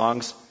music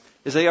songs,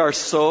 is they are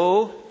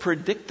so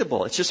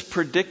predictable. It's just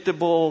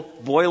predictable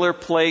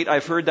boilerplate.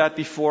 I've heard that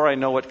before. I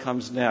know what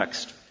comes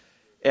next.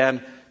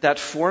 And that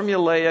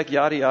formulaic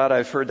yada yada,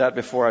 I've heard that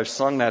before. I've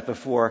sung that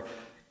before.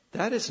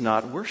 That is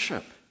not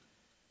worship.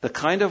 The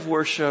kind of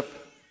worship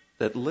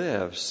that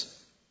lives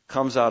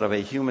comes out of a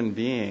human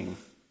being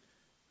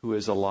who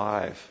is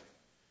alive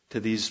to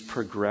these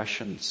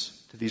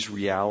progressions, to these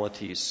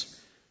realities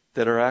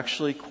that are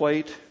actually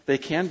they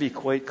can be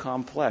quite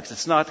complex.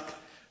 It's not,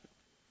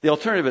 the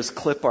alternative is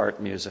clip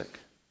art music,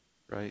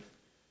 right?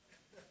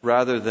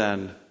 Rather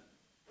than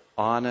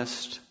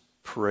honest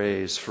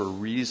praise for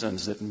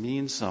reasons that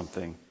mean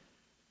something.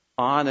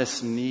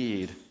 Honest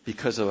need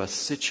because of a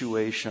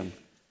situation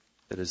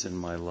that is in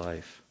my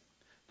life.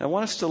 Now, I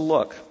want us to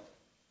look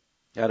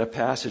at a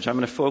passage. I'm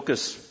going to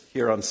focus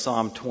here on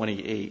Psalm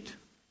 28.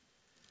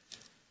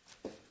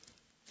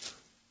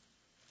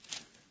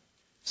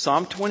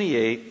 Psalm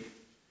 28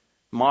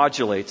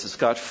 modulates. It's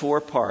got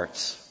 4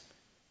 parts.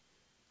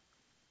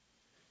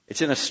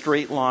 It's in a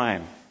straight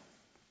line.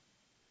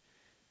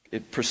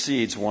 It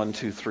proceeds 1,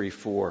 2, 3,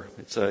 4.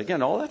 It's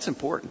again, all that's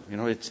important.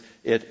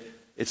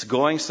 It's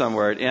going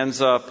somewhere. It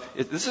ends up.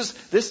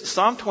 This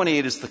Psalm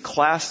 28 is the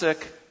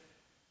classic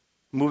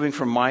moving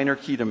from minor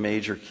key to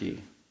major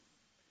key.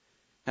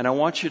 And I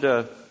want you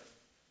to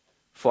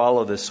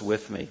follow this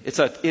with me.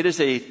 It is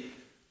a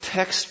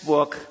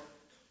textbook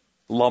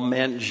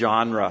lament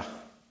genre.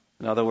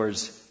 In other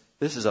words,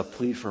 this is a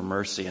plea for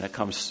mercy, and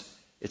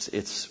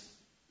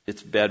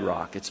it's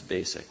bedrock, it's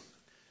basic.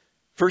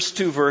 First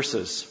 2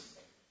 verses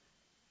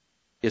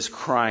is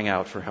crying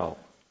out for help.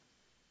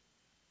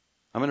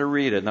 I'm going to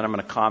read it, and then I'm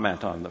going to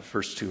comment on the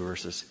first 2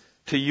 verses.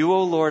 To you,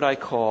 O Lord, I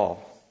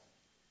call,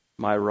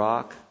 my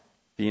rock,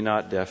 be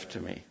not deaf to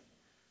me.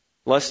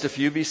 Lest if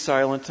you be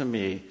silent to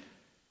me,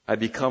 I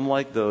become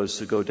like those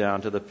who go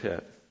down to the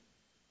pit.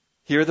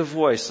 Hear the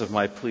voice of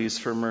my pleas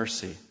for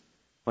mercy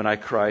when I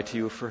cry to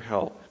you for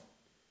help,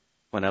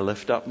 when I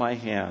lift up my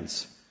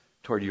hands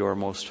toward your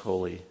most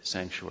holy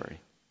sanctuary.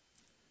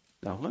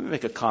 Now, let me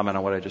make a comment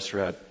on what I just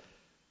read.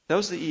 That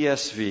was the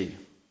ESV.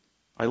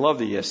 I love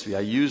the ESV.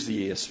 I use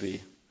the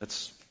ESV.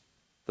 That's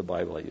the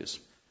Bible I use.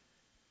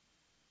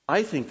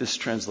 I think this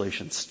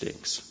translation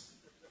stinks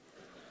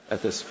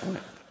at this point.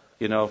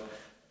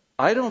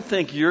 I don't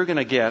think you're going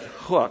to get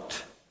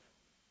hooked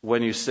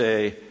when you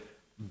say,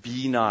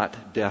 be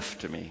not deaf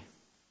to me,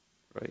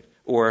 right?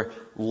 Or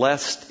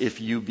lest if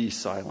you be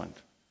silent.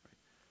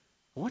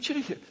 I want you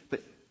to hear,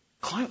 but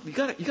you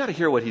got to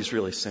hear what he's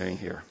really saying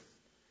here.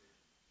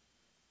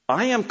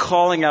 I am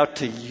calling out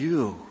to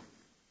you.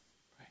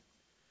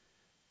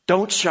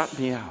 Don't shut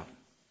me out.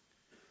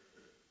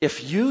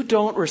 If you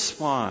don't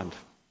respond,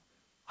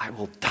 I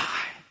will die.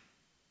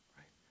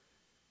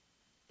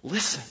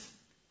 Listen,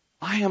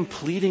 I am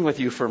pleading with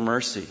you for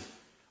mercy.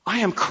 I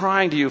am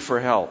crying to you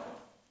for help.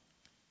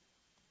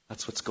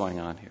 That's what's going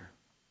on here,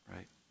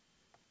 right?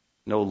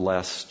 No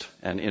lest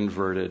and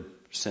inverted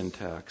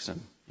syntax,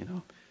 and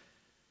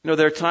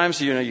there are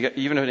times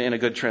even in a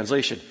good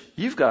translation,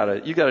 you've got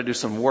to do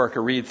some work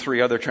or read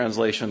 3 other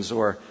translations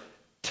or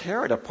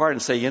tear it apart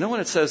and say, you know, when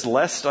it says,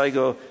 lest I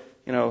go,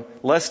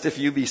 lest if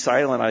you be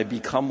silent, I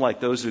become like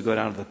those who go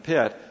down to the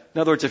pit.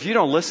 In other words, if you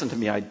don't listen to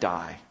me, I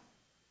die.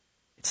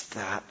 It's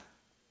that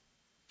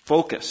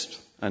focused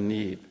on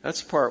need.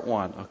 That's part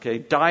one, okay?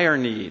 Dire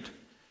need.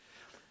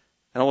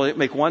 And I'll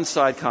make one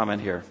side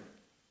comment here.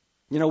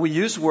 We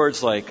use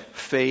words like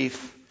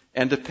faith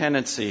and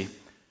dependency.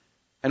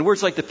 And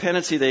words like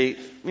dependency, they,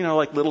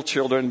 like little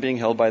children being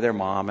held by their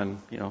mom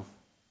and.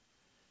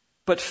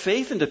 But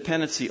faith and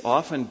dependency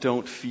often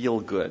don't feel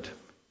good.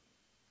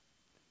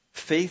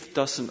 Faith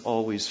doesn't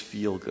always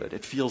feel good.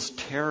 It feels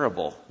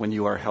terrible when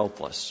you are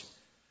helpless.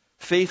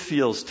 Faith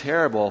feels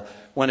terrible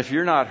when if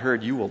you're not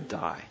heard, you will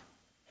die.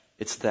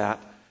 It's that.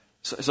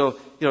 So,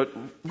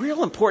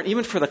 real important,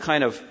 even for the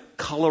kind of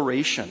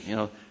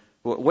coloration,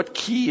 what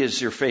key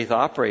is your faith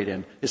operate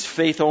in? Is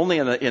faith only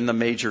in the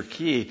major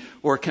key?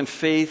 Or can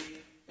faith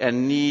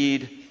and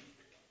need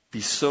be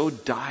so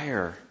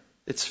dire?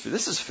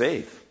 This is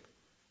faith.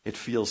 It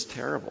feels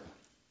terrible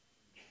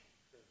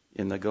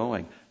in the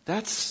going.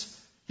 That's,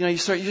 you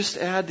just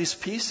add these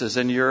pieces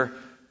and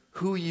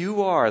who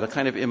you are, the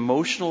kind of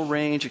emotional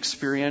range,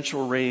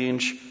 experiential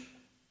range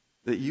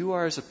that you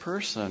are as a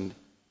person,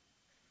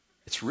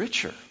 it's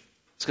richer.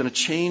 It's going to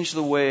change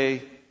the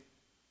way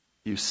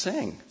you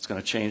sing. It's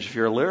going to change, if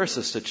you're a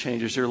lyricist, it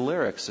changes your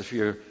lyrics. If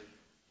you're,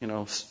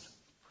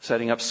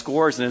 setting up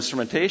scores and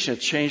instrumentation,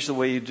 it changes the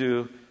way you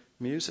do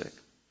music.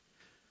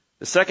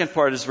 The second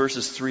part is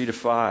verses 3 to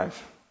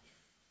 5.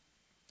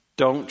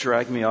 Don't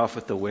drag me off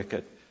with the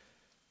wicked,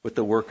 with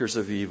the workers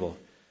of evil.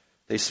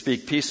 They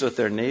speak peace with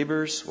their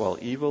neighbors while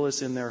evil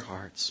is in their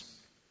hearts.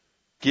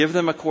 Give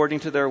them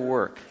according to their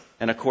work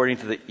and according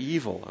to the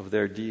evil of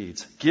their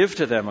deeds. Give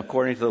to them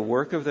according to the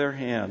work of their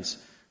hands.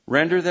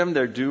 Render them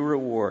their due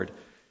reward,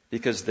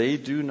 because they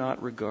do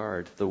not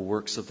regard the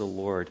works of the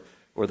Lord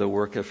or the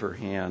work of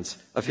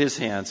his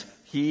hands.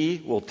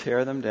 He will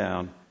tear them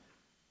down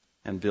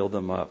and build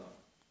them up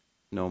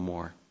no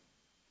more.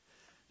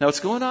 Now, what's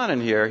going on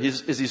in here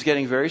is he's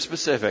getting very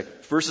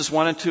specific. Verses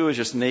 1 and 2 is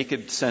just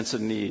naked sense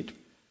of need.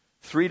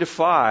 3 to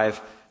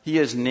 5, he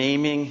is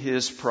naming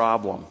his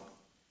problem.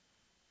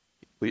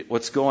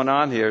 What's going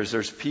on here is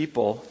there's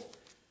people,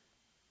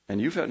 and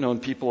you've known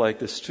people like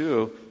this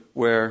too,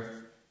 where,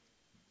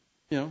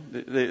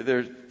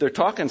 they're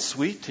talking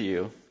sweet to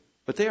you,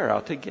 but they are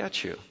out to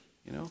get you.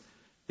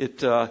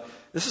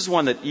 This is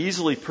one that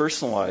easily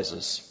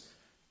personalizes.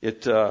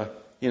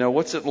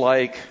 What's it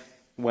like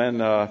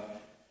when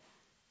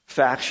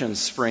factions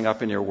spring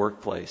up in your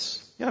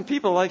workplace?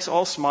 People like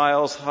all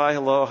smiles, hi,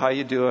 hello, how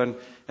you doing?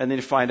 And then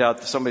you find out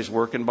that somebody's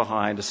working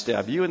behind to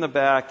stab you in the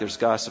back. There's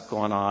gossip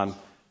going on.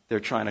 They're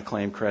trying to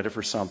claim credit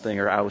for something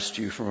or oust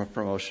you from a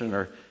promotion,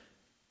 or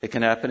it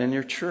can happen in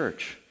your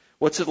church.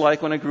 What's it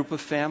like when a group of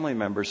family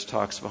members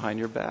talks behind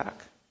your back?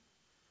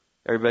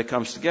 Everybody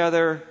comes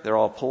together. They're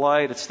all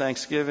polite. It's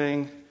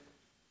Thanksgiving.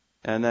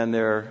 And then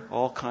there are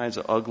all kinds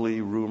of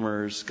ugly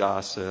rumors,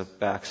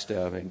 gossip,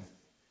 backstabbing.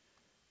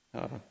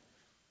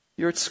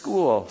 You're at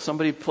school.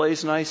 Somebody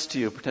plays nice to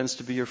you, pretends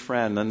to be your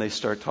friend. Then they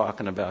start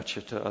talking about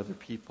you to other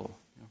people.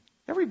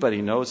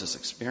 Everybody knows this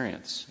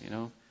experience,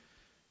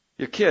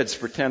 Your kids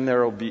pretend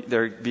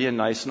they're being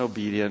nice and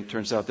obedient.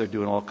 Turns out they're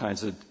doing all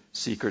kinds of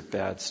secret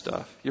bad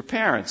stuff. Your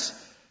parents,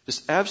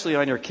 just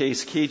absolutely on your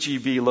case,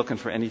 KGB, looking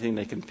for anything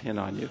they can pin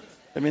on you.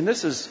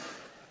 This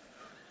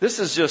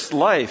is just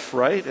life,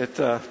 right?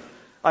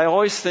 I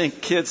always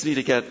think kids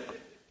need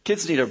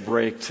a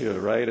break too,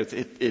 right?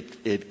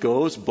 It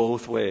goes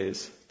both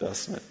ways,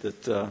 doesn't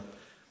it?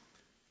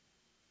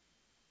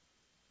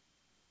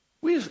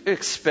 We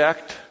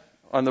expect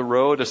on the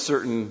road a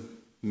certain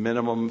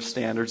minimum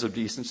standards of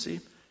decency.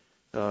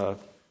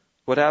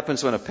 What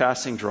happens when a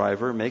passing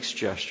driver makes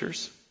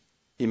gestures?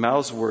 He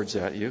mouths words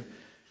at you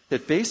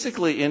that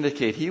basically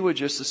indicate he would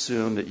just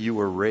assume that you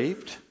were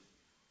raped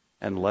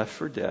and left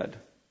for dead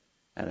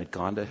and had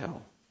gone to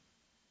hell.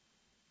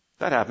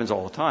 That happens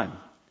all the time,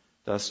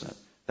 doesn't it?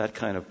 That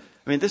kind of,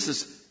 this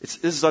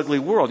is ugly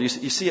world. You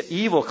see,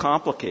 evil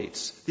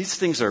complicates. These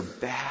things are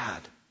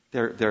bad.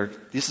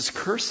 This is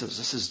curses.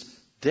 This is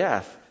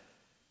death.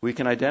 We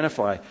can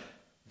identify.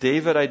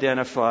 David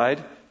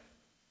identified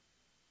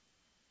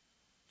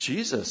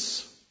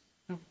Jesus.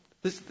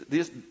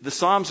 The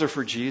Psalms are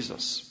for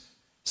Jesus.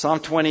 Psalm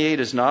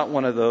 28 is not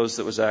one of those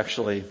that was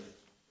actually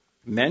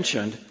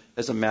mentioned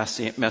as a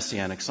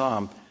messianic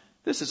psalm.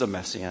 This is a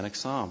messianic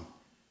psalm.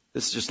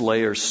 This just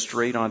layers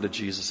straight onto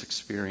Jesus'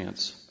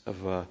 experience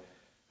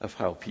of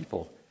how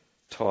people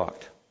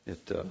talked.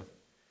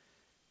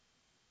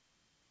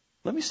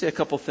 Let me say a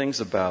couple things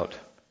about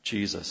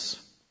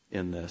Jesus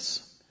in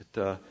this.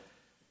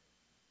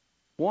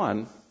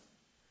 One,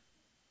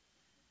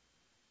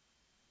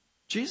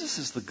 Jesus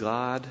is the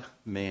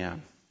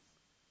God-man,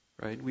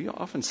 right? We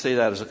often say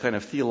that as a kind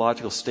of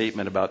theological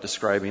statement about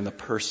describing the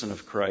person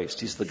of Christ.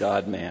 He's the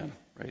God-man,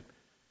 right?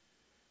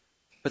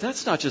 But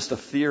that's not just a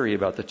theory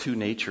about the two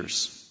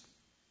natures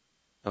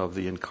of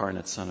the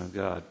incarnate Son of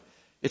God.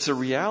 It's a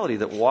reality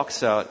that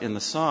walks out in the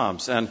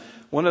Psalms. And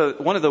one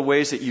of the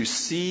ways that you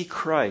see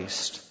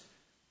Christ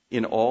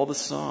in all the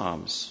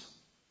Psalms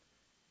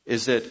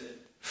is that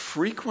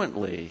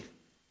frequently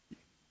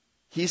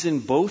he's in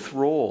both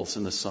roles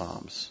in the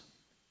Psalms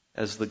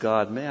as the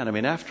God-man. I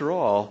mean, after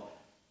all,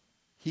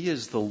 he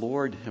is the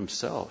Lord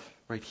himself,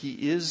 right?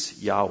 He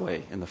is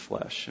Yahweh in the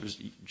flesh. It was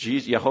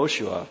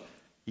Yehoshua,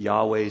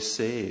 Yahweh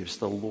saves,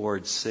 the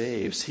Lord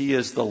saves. He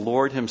is the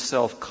Lord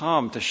himself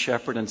come to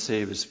shepherd and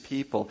save his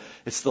people.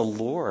 It's the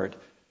Lord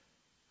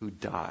who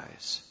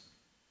dies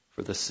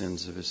for the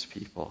sins of his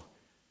people.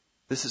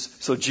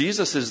 So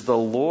Jesus is the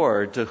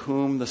Lord to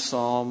whom the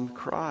psalm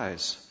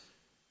cries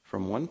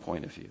from one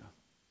point of view.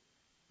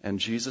 And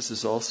Jesus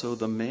is also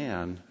the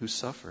man who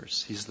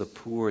suffers. He's the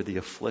poor, the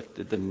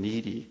afflicted, the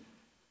needy,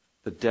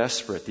 the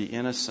desperate, the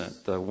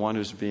innocent, the one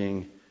who's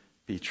being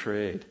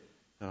betrayed.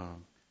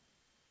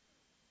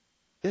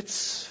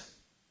 It's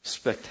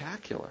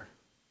spectacular,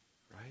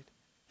 right?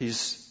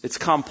 It's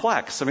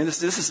complex. I mean,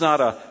 this is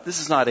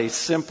not a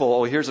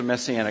simple, here's a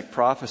messianic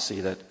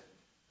prophecy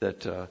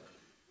that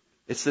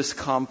it's this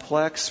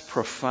complex,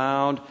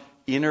 profound,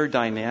 inner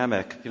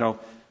dynamic.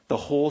 The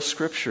whole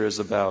Scripture is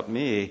about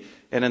me.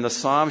 And in the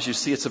Psalms, you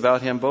see it's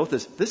about him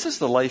both. This is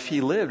the life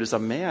he lived as a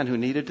man who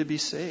needed to be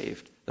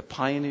saved, the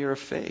pioneer of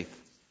faith.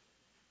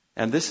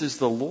 And this is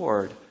the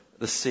Lord,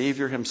 the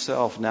Savior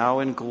himself, now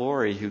in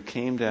glory, who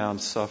came down,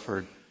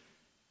 suffered,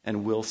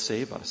 and will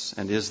save us,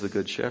 and is the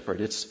Good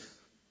Shepherd.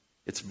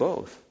 It's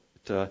both.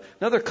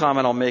 Another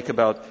comment I'll make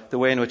about the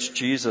way in which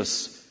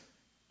Jesus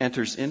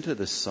enters into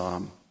this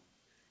psalm.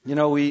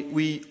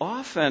 We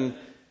often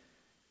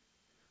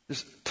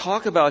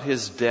talk about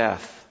his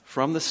death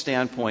from the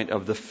standpoint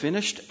of the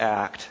finished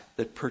act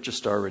that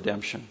purchased our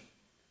redemption.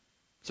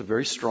 It's a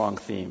very strong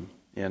theme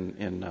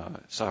in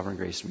Sovereign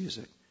Grace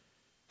music.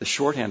 The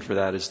shorthand for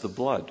that is the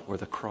blood or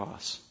the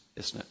cross,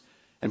 isn't it?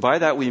 And by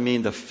that we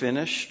mean the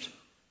finished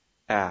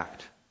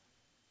act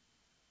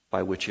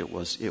by which it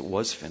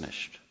was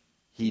finished.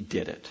 He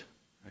did it.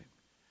 Right?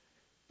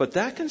 But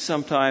that can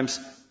sometimes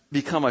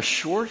become a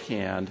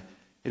shorthand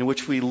in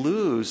which we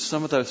lose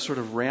some of the sort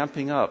of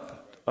ramping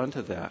up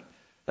unto that.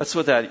 That's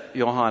what that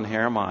Johann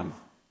Hermann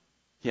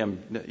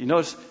hymn, you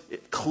notice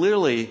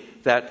clearly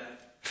that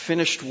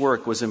finished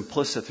work was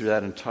implicit through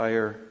that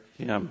entire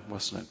hymn,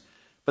 wasn't it?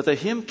 But the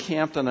hymn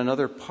camped on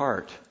another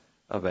part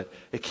of it.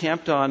 It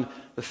camped on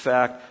the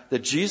fact that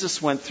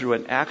Jesus went through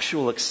an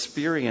actual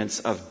experience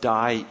of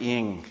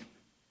dying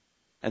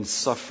and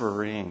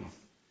suffering.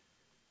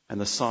 And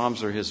the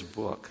Psalms are his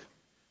book.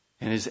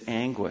 And his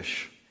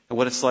anguish. And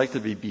what it's like to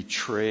be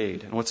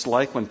betrayed. And what it's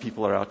like when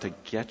people are out to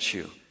get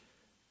you.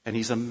 And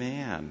he's a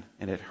man.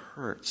 And it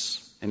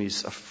hurts. And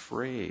he's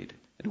afraid.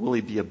 And will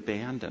he be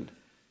abandoned?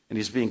 And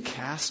he's being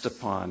cast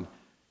upon.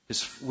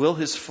 Will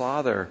his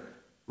Father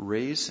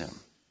raise him?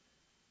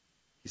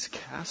 He's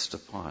cast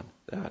upon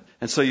that.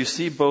 And so you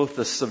see both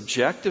the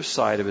subjective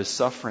side of his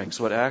sufferings,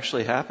 what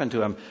actually happened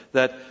to him,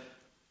 that,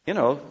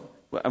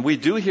 and we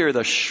do hear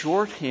the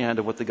shorthand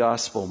of what the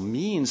gospel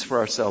means for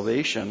our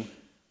salvation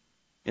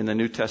in the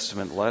New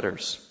Testament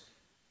letters.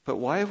 But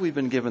why have we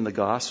been given the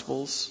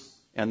Gospels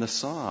and the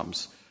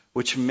Psalms,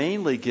 which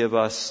mainly give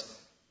us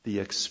the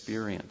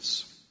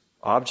experience?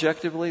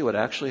 Objectively, what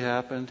actually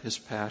happened, his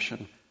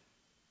passion.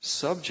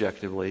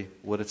 Subjectively,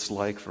 what it's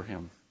like for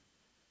him.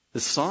 The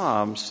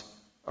Psalms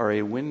are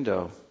a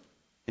window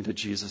into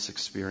Jesus'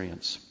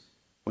 experience.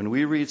 When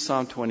we read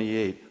Psalm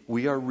 28,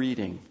 we are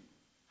reading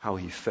how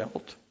he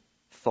felt,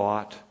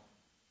 thought,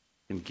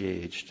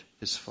 engaged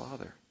his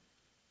Father.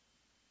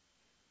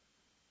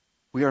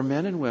 We are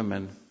men and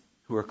women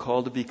who are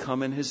called to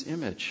become in his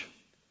image.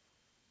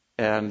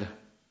 And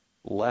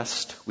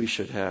lest we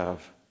should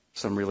have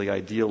some really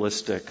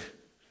idealistic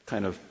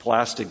kind of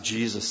plastic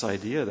Jesus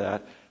idea of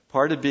that,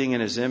 part of being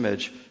in his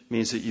image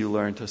means that you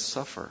learn to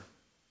suffer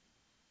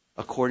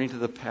according to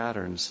the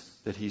patterns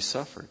that he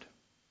suffered.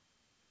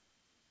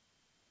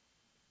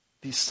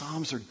 These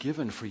Psalms are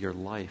given for your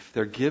life.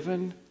 They're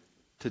given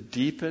to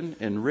deepen,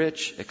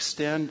 enrich,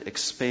 extend,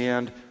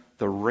 expand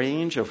the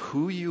range of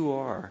who you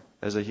are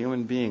as a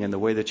human being and the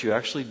way that you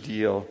actually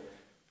deal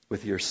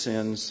with your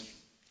sins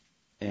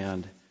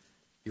and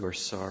your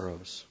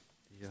sorrows.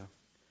 Yeah.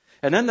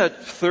 And then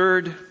that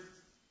third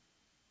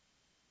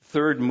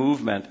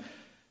movement,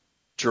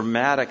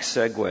 dramatic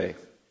segue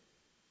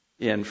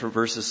from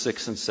verses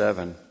 6 and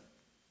 7.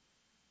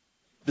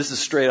 This is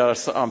straight out of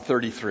Psalm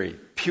 33.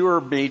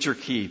 Pure major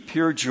key,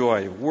 pure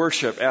joy,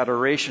 worship,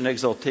 adoration,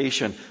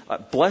 exaltation.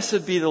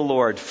 Blessed be the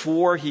Lord,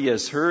 for he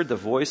has heard the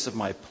voice of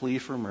my plea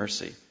for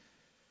mercy.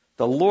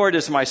 The Lord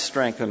is my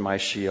strength and my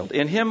shield.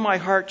 In him my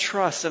heart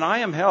trusts, and I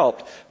am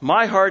helped.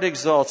 My heart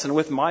exalts, and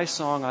with my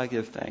song I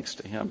give thanks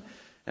to him.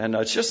 And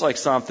it's just like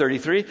Psalm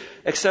 33,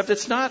 except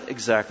it's not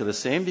exactly the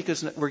same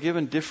because we're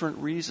given different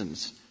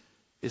reasons.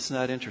 Isn't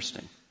that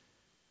interesting?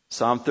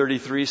 Psalm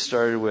 33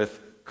 started with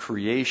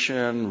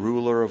creation,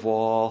 ruler of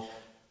all,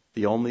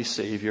 the only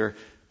Savior.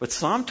 But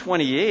Psalm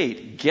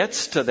 28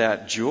 gets to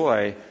that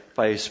joy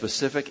by a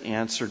specific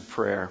answered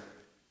prayer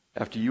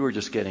after you were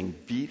just getting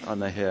beat on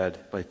the head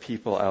by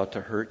people out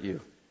to hurt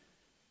you.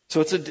 So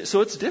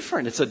it's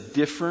different. It's a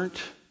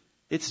different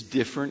It's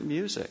different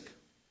music.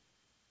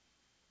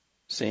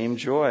 Same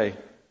joy,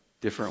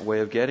 different way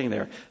of getting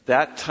there.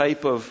 That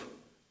type of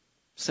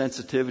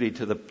sensitivity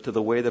to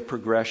the way the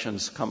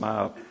progressions come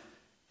out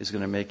is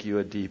going to make you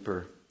a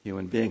deeper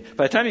human being.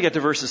 By the time you get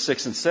to verses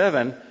 6 and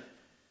 7,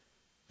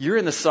 you're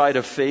in the side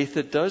of faith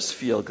that does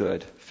feel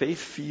good. Faith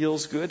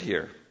feels good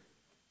here.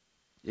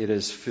 It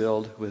is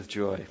filled with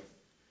joy.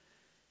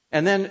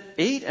 And then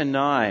 8 and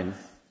 9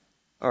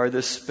 are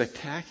this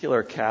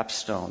spectacular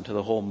capstone to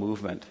the whole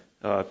movement.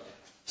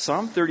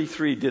 Psalm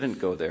 33 didn't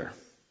go there.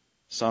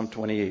 Psalm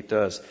 28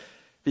 does.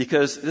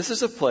 Because this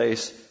is a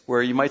place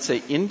where you might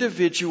say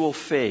individual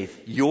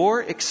faith,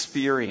 your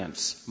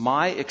experience,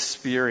 my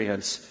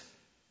experience,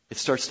 it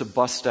starts to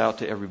bust out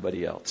to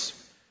everybody else.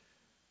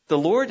 The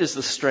Lord is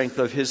the strength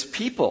of His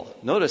people.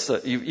 Notice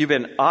that you've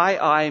been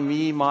I,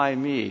 me, my,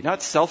 me.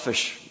 Not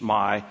selfish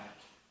my.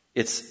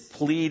 It's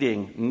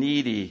pleading,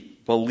 needy,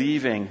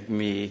 believing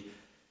me.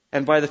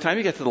 And by the time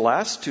you get to the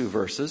last two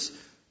verses,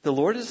 the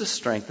Lord is the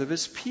strength of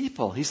His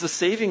people. He's the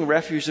saving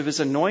refuge of His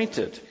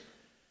anointed.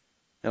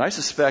 And I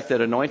suspect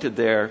that anointed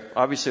there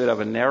obviously would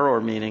have a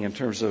narrower meaning in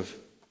terms of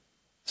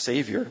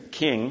Savior,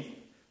 King,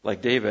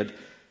 like David.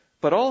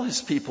 But all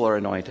His people are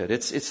anointed.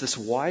 It's this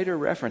wider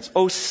reference.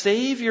 Oh,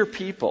 save your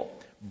people.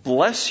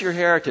 Bless your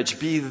heritage.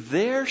 Be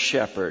their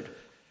shepherd.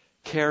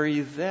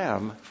 Carry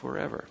them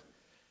forever.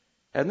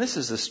 And this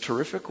is this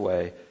terrific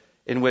way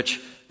in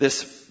which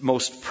this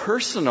most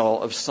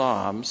personal of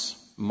Psalms,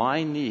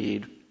 my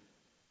need,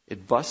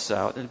 it busts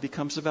out and it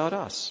becomes about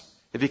us.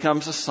 It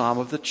becomes a psalm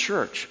of the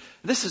church.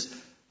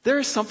 There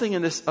is something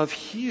in this of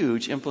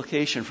huge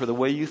implication for the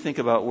way you think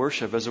about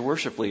worship as a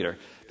worship leader.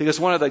 Because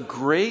one of the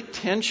great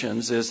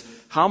tensions is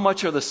how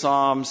much are the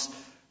Psalms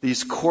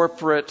these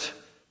corporate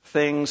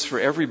things for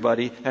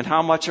everybody and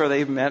how much are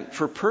they meant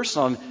for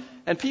personal?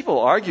 And people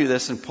argue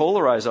this and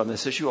polarize on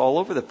this issue all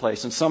over the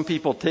place. And some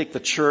people take the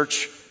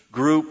church,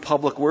 group,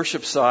 public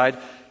worship side,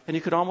 and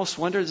you could almost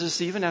wonder, does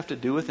this even have to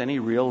do with any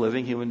real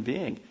living human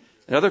being?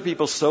 And other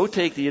people so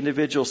take the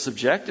individual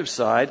subjective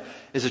side,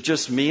 is it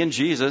just me and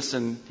Jesus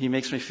and He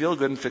makes me feel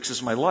good and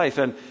fixes my life?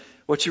 And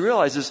what you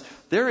realize is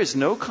there is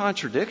no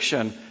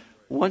contradiction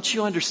once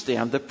you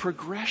understand the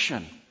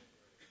progression.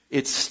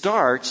 It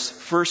starts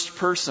first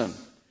person.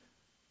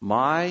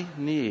 My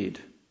need.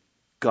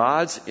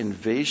 God's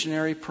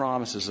invasionary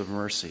promises of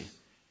mercy.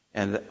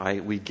 And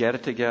we get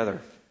it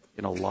together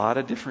in a lot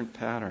of different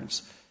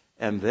patterns.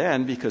 And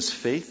then, because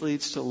faith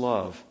leads to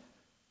love,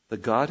 the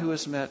God who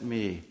has met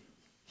me,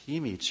 He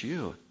meets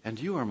you, and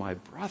you are my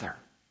brother,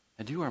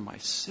 and you are my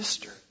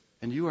sister,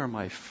 and you are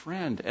my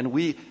friend. And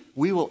we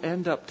will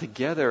end up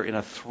together in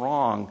a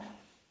throng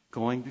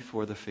going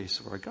before the face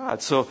of our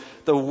God. So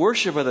the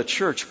worship of the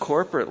church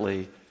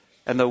corporately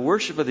and the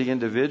worship of the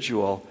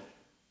individual,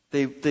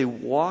 they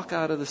walk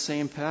out of the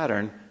same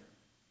pattern.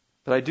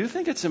 But I do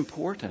think it's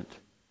important,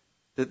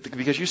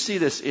 because you see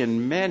this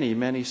in many,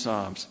 many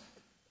Psalms.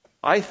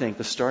 I think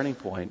the starting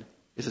point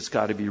is it's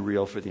got to be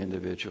real for the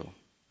individual.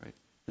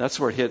 That's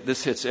where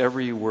this hits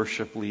every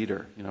worship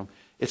leader.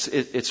 It's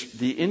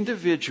the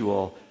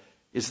individual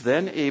is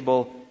then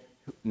able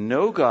to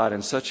know God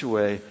in such a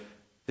way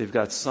they've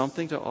got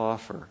something to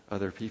offer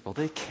other people.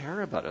 They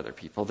care about other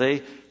people.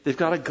 They've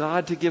got a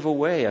God to give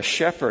away, a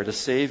shepherd, a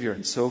savior,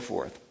 and so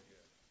forth.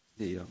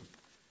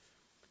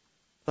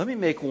 Let me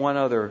make one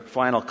other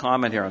final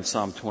comment here on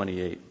Psalm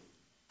 28.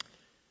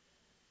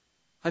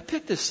 I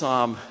picked this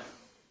psalm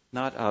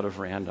not out of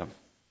random,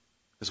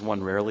 as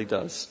one rarely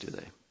does, do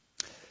they?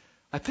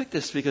 I picked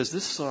this because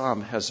this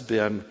psalm has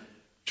been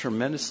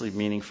tremendously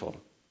meaningful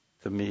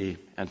to me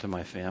and to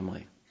my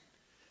family.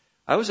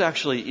 I was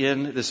actually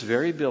in this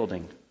very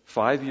building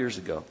 5 years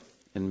ago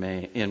in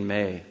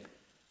May,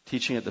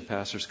 teaching at the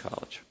Pastor's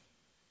College,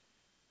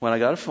 when I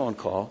got a phone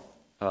call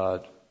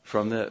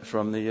from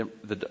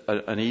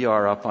an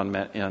ER up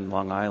in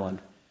Long Island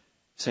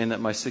saying that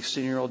my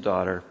 16-year-old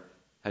daughter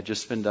had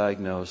just been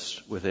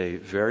diagnosed with a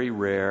very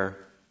rare,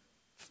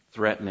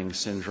 threatening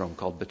syndrome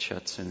called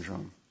Behçet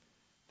syndrome.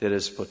 That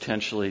is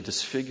potentially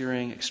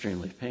disfiguring,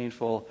 extremely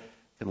painful,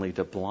 can lead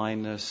to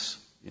blindness,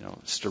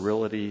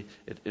 sterility.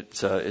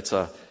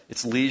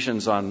 It's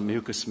lesions on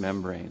mucous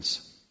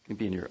membranes. It can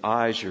be in your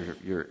eyes,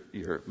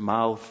 your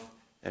mouth,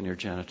 and your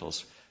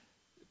genitals.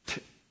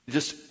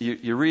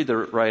 You read the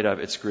write-up,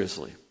 it's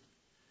grisly.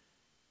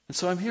 And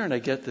so I'm here and I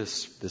get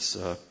this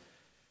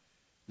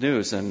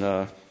news,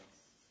 and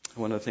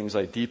one of the things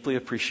I deeply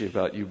appreciate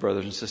about you,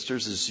 brothers and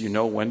sisters, is you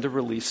know when to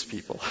release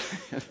people.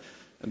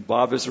 And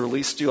Bob has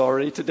released you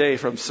already today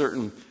from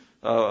certain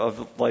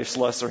of life's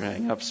lesser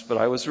hang-ups, but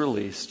I was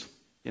released,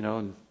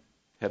 and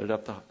headed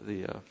up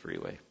the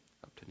freeway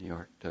up to New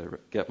York to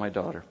get my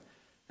daughter.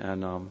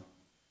 And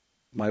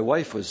my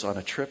wife was on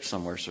a trip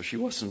somewhere, so she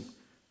was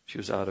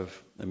out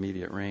of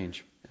immediate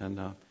range.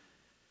 And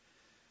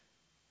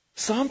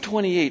Psalm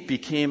 28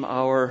 became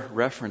our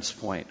reference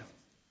point.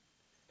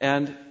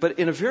 But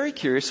in a very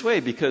curious way,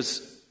 because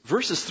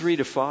verses 3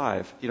 to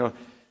 5,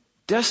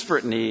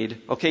 desperate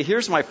need. Okay,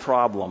 here's my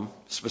problem,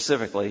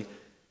 specifically.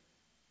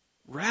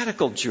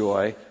 Radical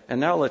joy,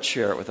 and now let's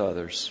share it with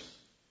others.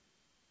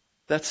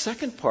 that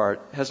second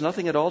part has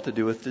nothing at all to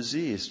do with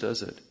disease,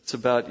 does it? It's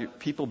about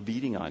people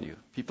beating on you,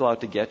 people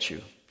out to get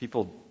you,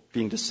 people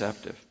being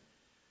deceptive.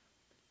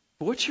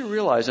 But what you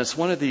realize, it's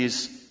one of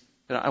these,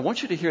 and I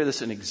want you to hear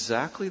this in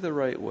exactly the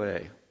right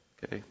way,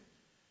 okay?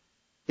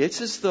 It's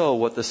as though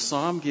what the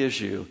psalm gives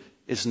you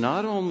is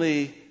not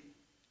only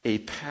a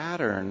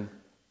pattern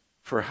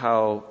for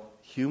how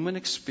human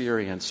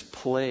experience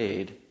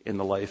played in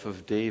the life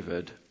of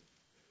David,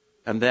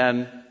 and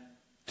then,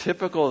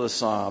 typical of the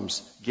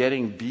Psalms,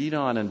 getting beat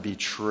on and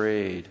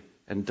betrayed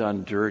and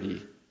done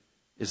dirty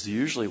is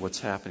usually what's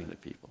happening to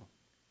people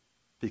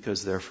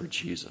because they're for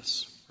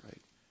Jesus,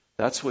 right?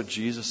 That's what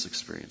Jesus'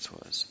 experience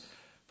was.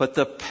 But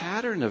the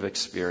pattern of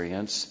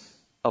experience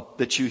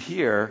that you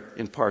hear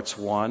in parts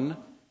 1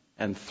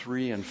 and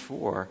 3 and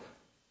 4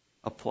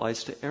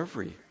 applies to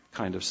every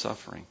kind of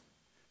suffering.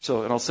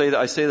 So, and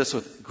I say this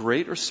with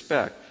great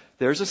respect.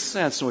 There's a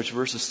sense in which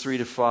verses 3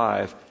 to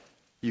 5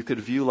 you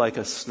could view like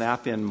a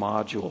snap-in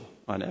module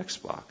on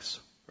Xbox,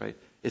 right?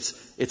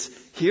 It's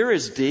here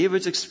is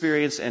David's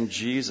experience and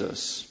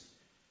Jesus.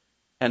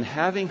 And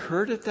having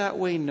heard it that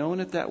way,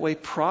 known it that way,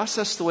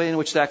 processed the way in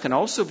which that can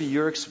also be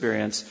your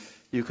experience,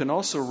 you can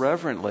also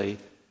reverently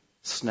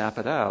snap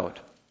it out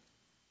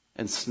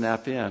and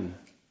snap in.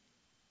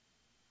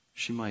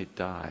 She might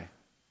die.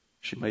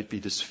 She might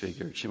be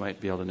disfigured. She might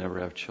be able to never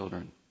have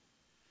children.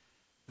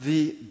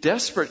 The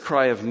desperate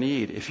cry of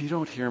need, if you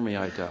don't hear me,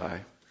 I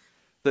die.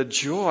 The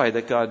joy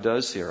that God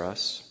does hear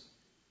us,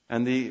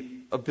 and the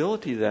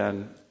ability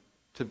then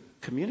to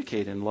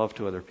communicate in love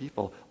to other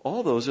people,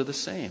 all those are the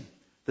same.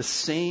 The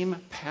same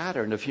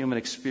pattern of human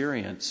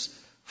experience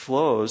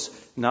flows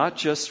not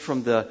just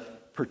from the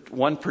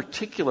one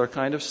particular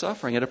kind of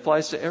suffering. It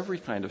applies to every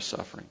kind of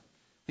suffering.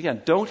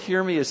 Again, don't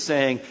hear me as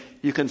saying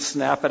you can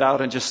snap it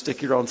out and just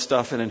stick your own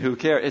stuff in and who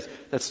cares.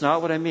 That's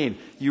not what I mean.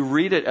 You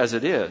read it as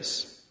it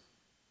is.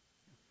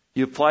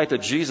 You apply it to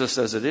Jesus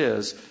as it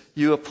is.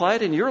 You apply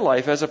it in your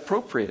life as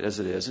appropriate as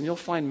it is. And you'll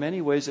find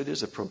many ways it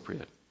is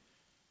appropriate.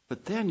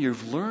 But then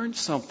you've learned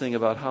something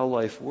about how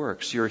life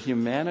works. Your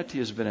humanity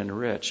has been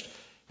enriched.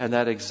 And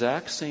that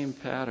exact same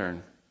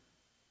pattern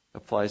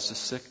applies to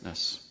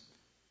sickness.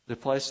 It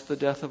applies to the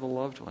death of a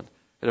loved one.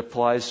 It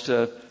applies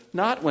to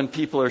not when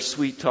people are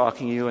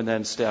sweet-talking you and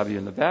then stab you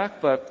in the back,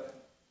 but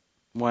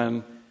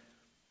when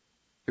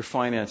your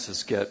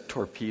finances get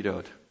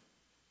torpedoed.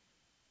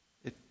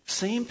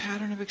 Same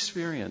pattern of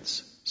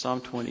experience. Psalm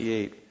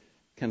 28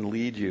 can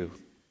lead you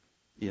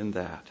in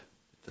that.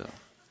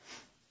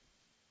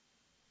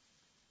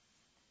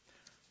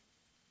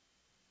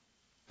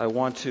 I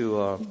want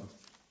to...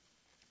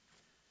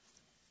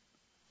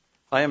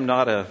 I am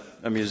not a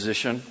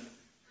musician.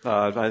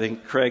 I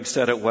think Craig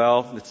said it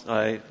well.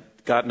 I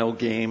got no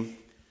game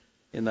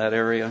in that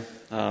area.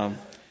 I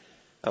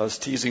was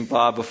teasing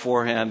Bob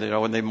beforehand.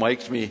 When they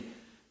mic'd me,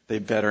 they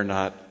better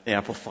not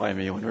amplify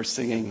me when we're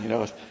singing.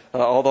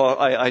 Although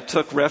I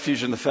took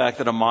refuge in the fact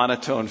that a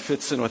monotone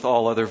fits in with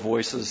all other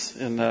voices.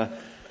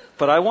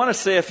 But I want to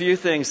say a few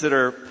things that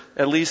are,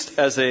 at least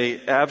as a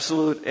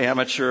absolute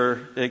amateur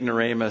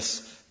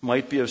ignoramus,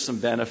 might be of some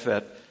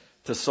benefit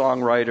to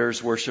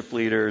songwriters, worship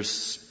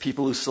leaders,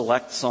 people who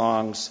select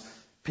songs,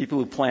 people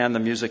who plan the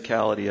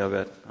musicality of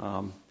it.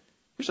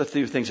 Here's a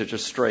few things that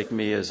just strike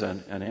me as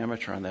an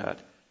amateur on that.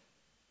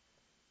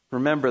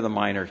 Remember the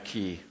minor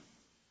key,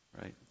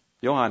 right?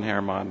 Johann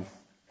Hermann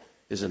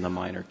is in the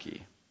minor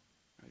key.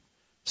 Right?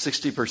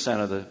 60%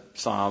 of the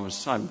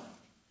Psalms,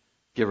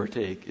 give or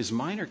take, is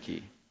minor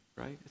key,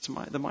 right?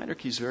 The minor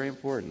key is very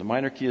important. The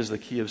minor key is the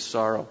key of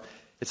sorrow.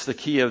 It's the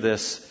key of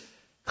this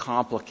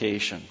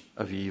complication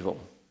of evil.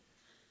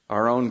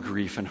 Our own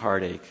grief and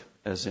heartache,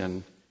 as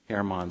in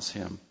Hermann's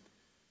hymn,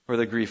 or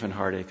the grief and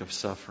heartache of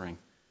suffering.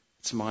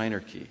 It's minor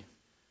key.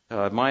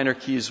 Minor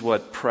key is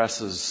what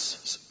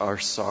presses our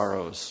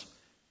sorrows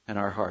and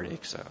our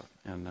heartaches out.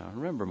 And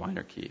remember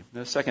minor key.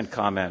 The second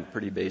comment,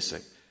 pretty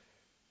basic.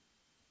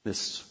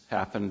 This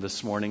happened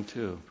this morning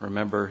too.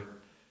 Remember,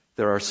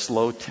 there are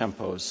slow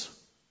tempos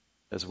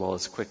as well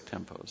as quick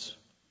tempos,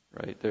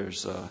 right?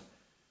 There's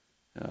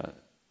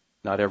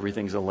not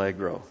everything's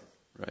allegro,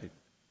 right?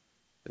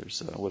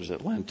 There's,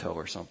 lento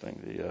or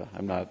something.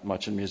 I'm not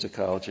much in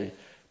musicology.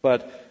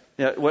 But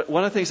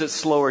one of the things that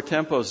slower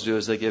tempos do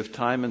is they give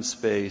time and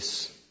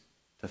space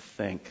to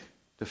think,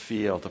 to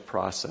feel, to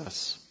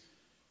process.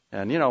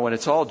 And, when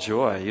it's all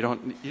joy, you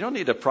don't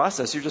need to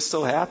process. You're just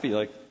so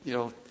happy.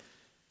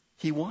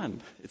 He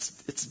won.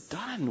 It's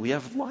done. We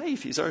have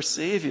life. He's our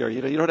Savior.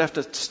 You don't have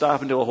to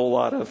stop and do a whole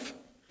lot of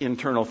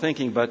internal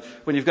thinking. But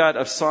when you've got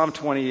a Psalm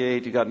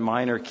 28, you've got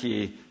minor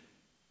key,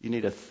 you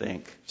need to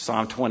think.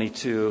 Psalm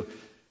 22,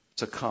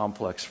 it's a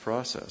complex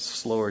process,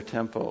 slower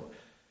tempo.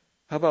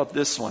 How about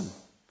this one?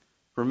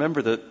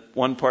 Remember that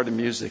one part of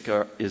music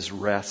is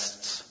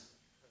rests.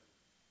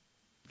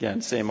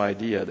 Again, same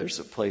idea. There's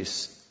a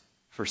place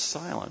for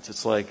silence.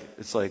 It's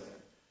like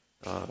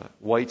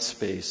white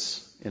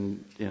space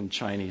in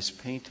Chinese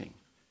painting.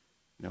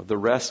 The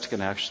rest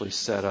can actually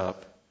set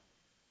up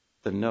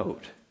the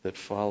note that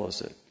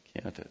follows it,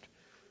 can't it?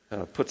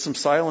 Put some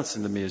silence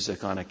in the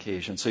music on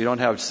occasion so you don't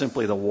have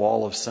simply the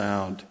wall of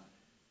sound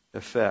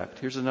effect.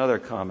 Here's another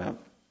comment.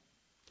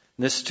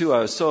 And this too, I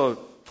was so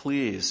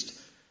pleased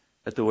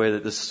at the way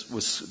that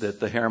that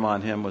the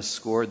Hermann hymn was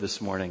scored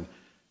this morning.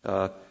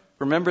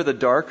 Remember the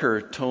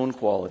darker tone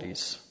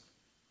qualities.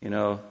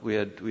 We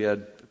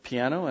had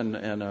piano,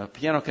 and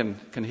piano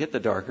can hit the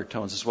darker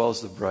tones as well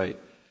as the bright.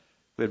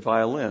 We had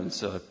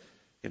violins. I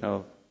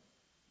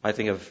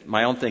think of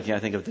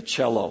the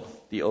cello,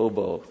 the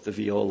oboe, the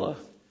viola,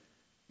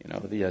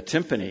 the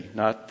timpani,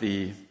 not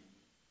the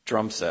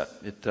drum set.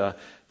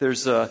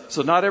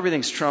 So not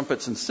everything's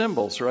trumpets and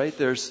cymbals, right?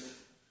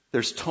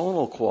 There's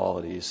tonal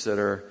qualities that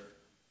are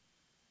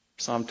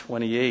Psalm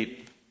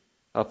 28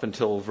 up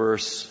until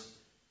verse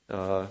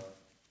 5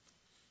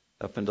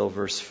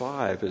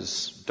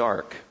 is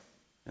dark,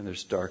 and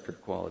there's darker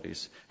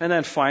qualities. And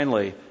then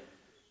finally,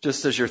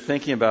 just as you're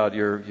thinking about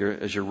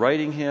as you're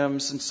writing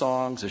hymns and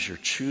songs, as you're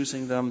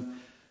choosing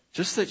them,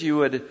 just that you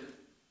would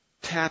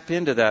tap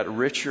into that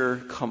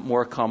richer,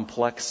 more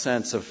complex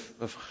sense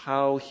of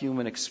how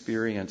human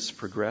experience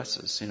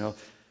progresses.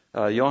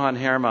 Johann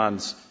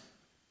Hermann's,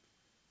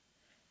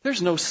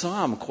 there's no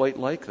psalm quite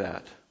like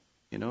that.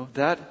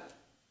 That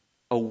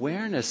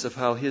awareness of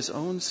how his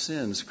own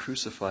sins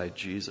crucified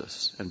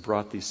Jesus and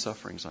brought these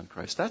sufferings on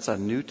Christ. That's a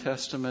New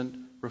Testament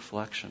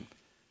reflection.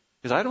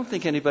 Because I don't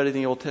think anybody in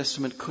the Old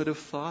Testament could have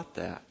thought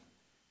that.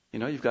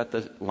 You've got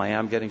the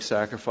lamb getting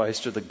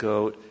sacrificed or the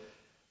goat.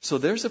 So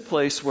there's a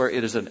place where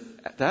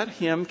that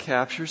hymn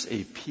captures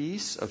a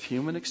piece of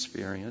human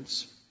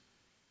experience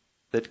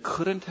that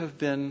couldn't have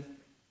been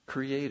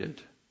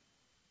created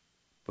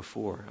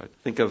before. I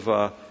think of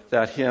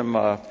that hymn,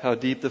 How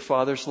Deep the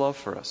Father's Love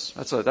for Us.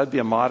 That'd be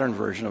a modern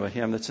version of a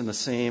hymn that's in the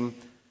same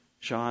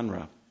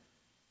genre.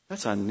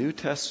 That's a New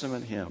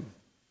Testament hymn,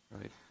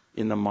 right?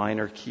 In the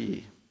minor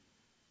key,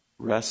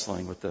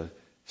 wrestling with the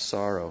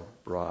sorrow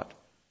brought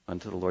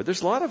unto the Lord.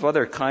 There's a lot of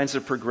other kinds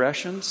of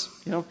progressions.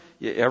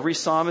 Every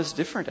psalm is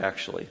different,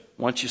 actually,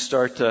 once you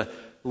start to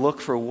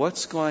look for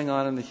what's going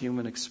on in the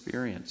human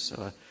experience.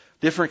 A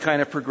different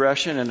kind of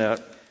progression in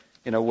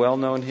a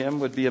well-known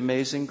hymn would be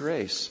Amazing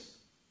Grace.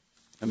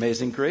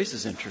 Amazing Grace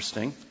is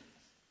interesting.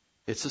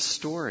 It's a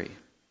story,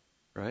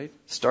 right?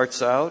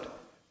 Starts out,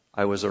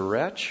 I was a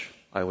wretch,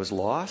 I was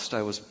lost,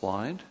 I was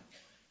blind.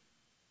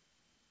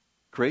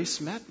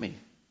 Grace met me,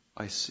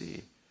 I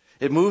see.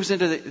 It moves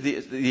into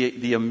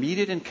the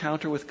immediate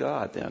encounter with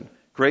God then.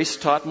 Grace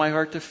taught my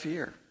heart to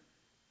fear.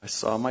 I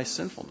saw my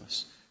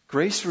sinfulness.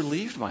 Grace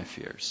relieved my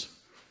fears.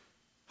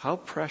 How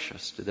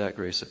precious did that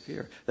grace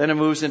appear? Then it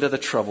moves into the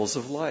troubles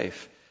of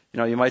life.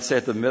 You might say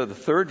at the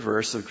third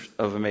verse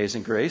of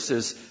Amazing Grace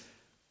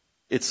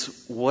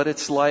it's what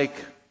it's like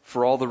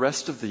for all the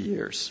rest of the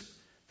years.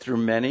 Through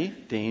many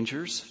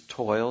dangers,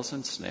 toils,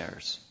 and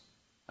snares,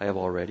 I have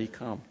already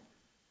come.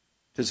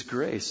 His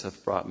grace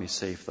hath brought me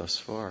safe thus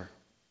far,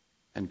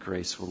 and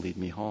grace will lead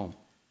me home.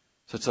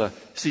 So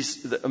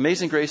the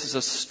Amazing Grace is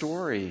a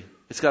story.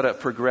 It's got a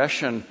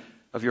progression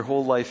of your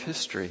whole life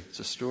history. It's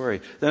a story.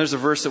 Then there's a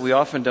verse that we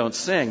often don't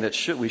sing that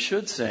we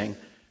should sing,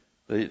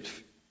 the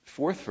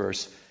fourth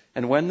verse.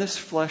 And when this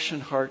flesh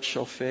and heart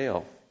shall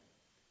fail,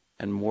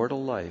 and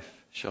mortal life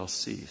shall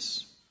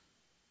cease.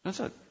 I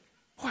thought,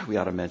 boy, we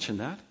ought to mention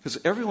that, because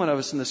every one of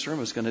us in this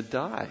room is going to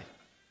die,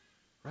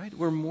 right?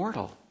 We're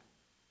mortal.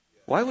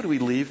 Why would we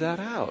leave that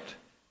out?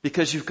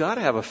 Because you've got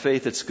to have a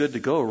faith that's good to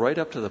go right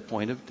up to the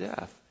point of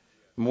death.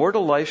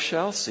 Mortal life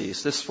shall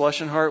cease. This flesh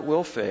and heart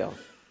will fail.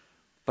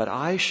 But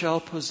I shall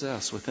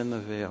possess within the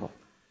veil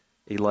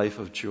a life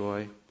of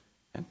joy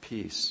and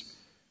peace.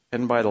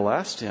 And by the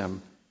last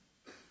hymn,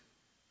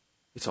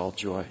 it's all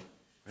joy.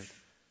 Right?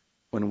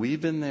 When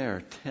we've been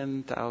there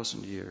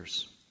 10,000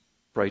 years,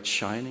 bright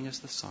shining as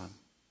the sun,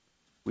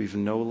 we've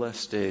no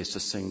less days to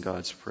sing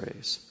God's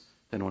praise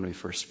than when we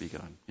first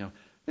begun.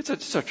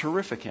 It's a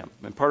terrific hymn.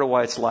 And part of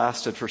why it's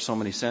lasted for so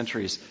many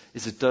centuries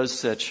is it does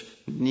such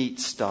neat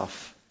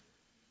stuff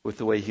with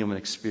the way human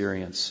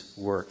experience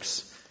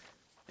works.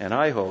 And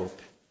I hope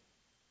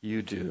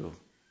you do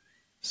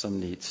some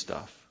neat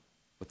stuff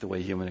with the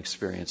way your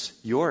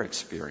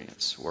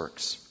experience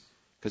works.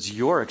 Because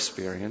your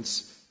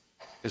experience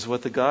is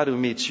what the God who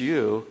meets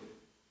you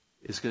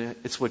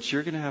it's what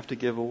you're going to have to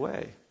give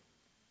away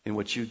in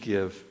what you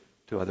give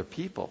to other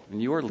people, in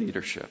your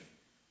leadership,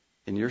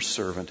 in your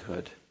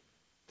servanthood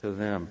to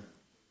them.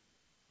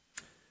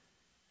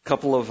 A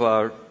couple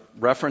of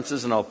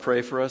references, and I'll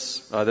pray for us.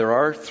 There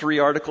are 3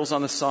 articles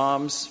on the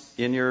Psalms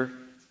in your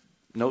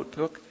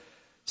notebook.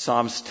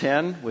 Psalms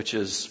 10, which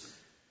is,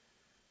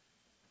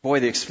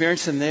 the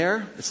experience in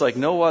there, it's like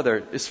no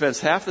other. It spends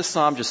half the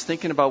psalm just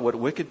thinking about what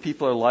wicked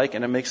people are like,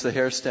 and it makes the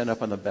hair stand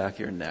up on the back of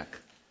your neck.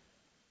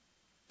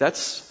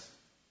 That's,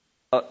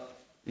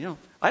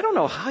 I don't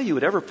know how you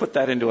would ever put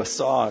that into a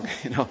song,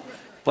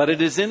 but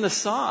it is in the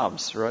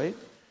Psalms, right?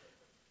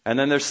 And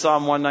then there's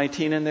Psalm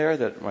 119 in there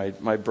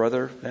that my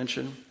brother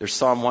mentioned. There's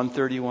Psalm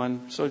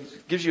 131. So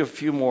it gives you a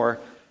few more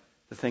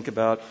to think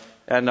about.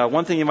 And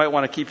one thing you might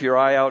want to keep your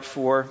eye out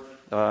for,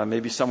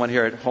 maybe someone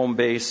here at Home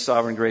Base,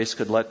 Sovereign Grace,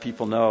 could let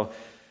people know.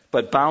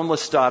 But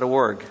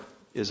boundless.org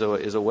is a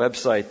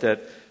website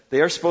that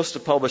they are supposed to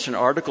publish an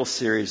article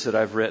series that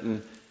I've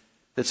written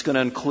that's going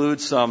to include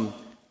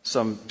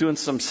doing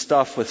some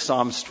stuff with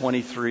Psalms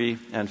 23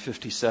 and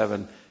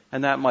 57.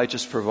 And that might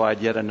just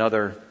provide yet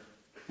another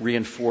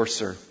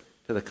reinforcer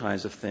to the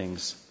kinds of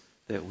things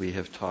that we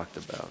have talked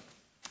about.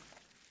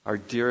 Our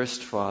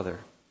dearest Father,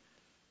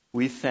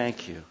 we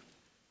thank you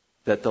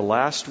that the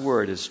last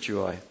word is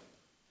joy.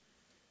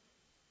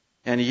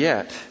 And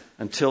yet,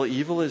 until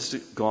evil is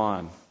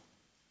gone,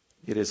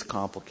 it is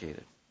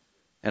complicated.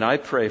 And I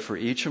pray for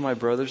each of my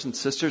brothers and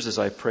sisters, as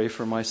I pray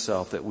for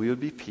myself, that we would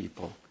be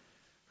people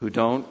who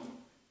don't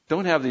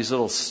have these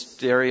little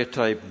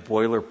stereotype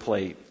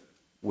boilerplate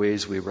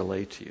ways we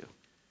relate to you,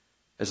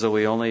 as though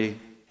we only,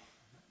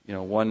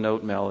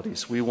 one-note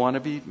melodies. We want to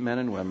be men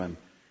and women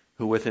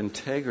who, with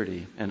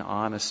integrity and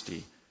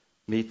honesty,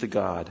 meet the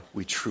God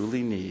we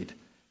truly need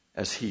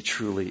as He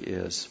truly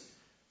is.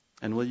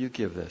 And will you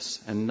give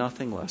this and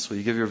nothing less? Will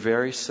you give your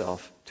very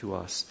self to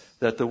us,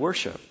 that the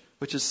worship,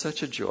 which is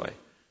such a joy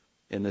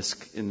in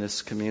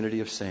this community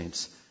of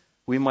saints,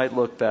 we might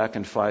look back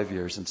in 5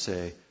 years and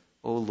say,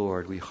 "Oh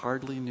Lord, we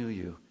hardly knew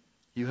you.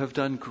 You have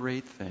done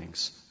great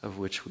things of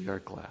which we are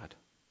glad."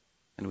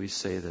 And we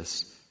say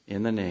this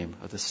in the name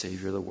of the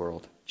Savior of the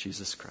world,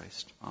 Jesus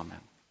Christ.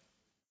 Amen.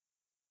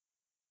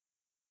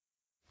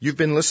 You've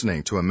been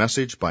listening to a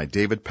message by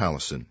David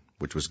Powlison,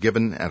 which was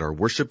given at our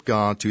Worship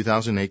God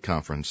 2008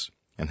 conference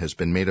and has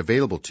been made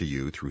available to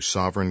you through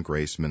Sovereign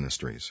Grace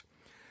Ministries.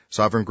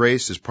 Sovereign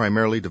Grace is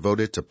primarily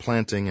devoted to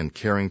planting and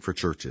caring for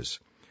churches.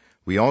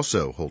 We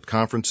also hold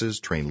conferences,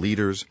 train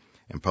leaders,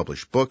 and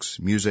publish books,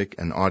 music,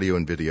 and audio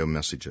and video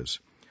messages.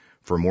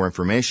 For more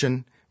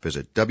information,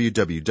 visit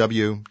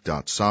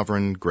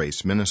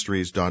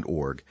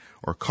www.sovereigngraceministries.org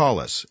or call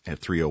us at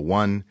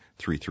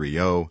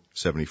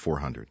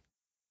 301-330-7400.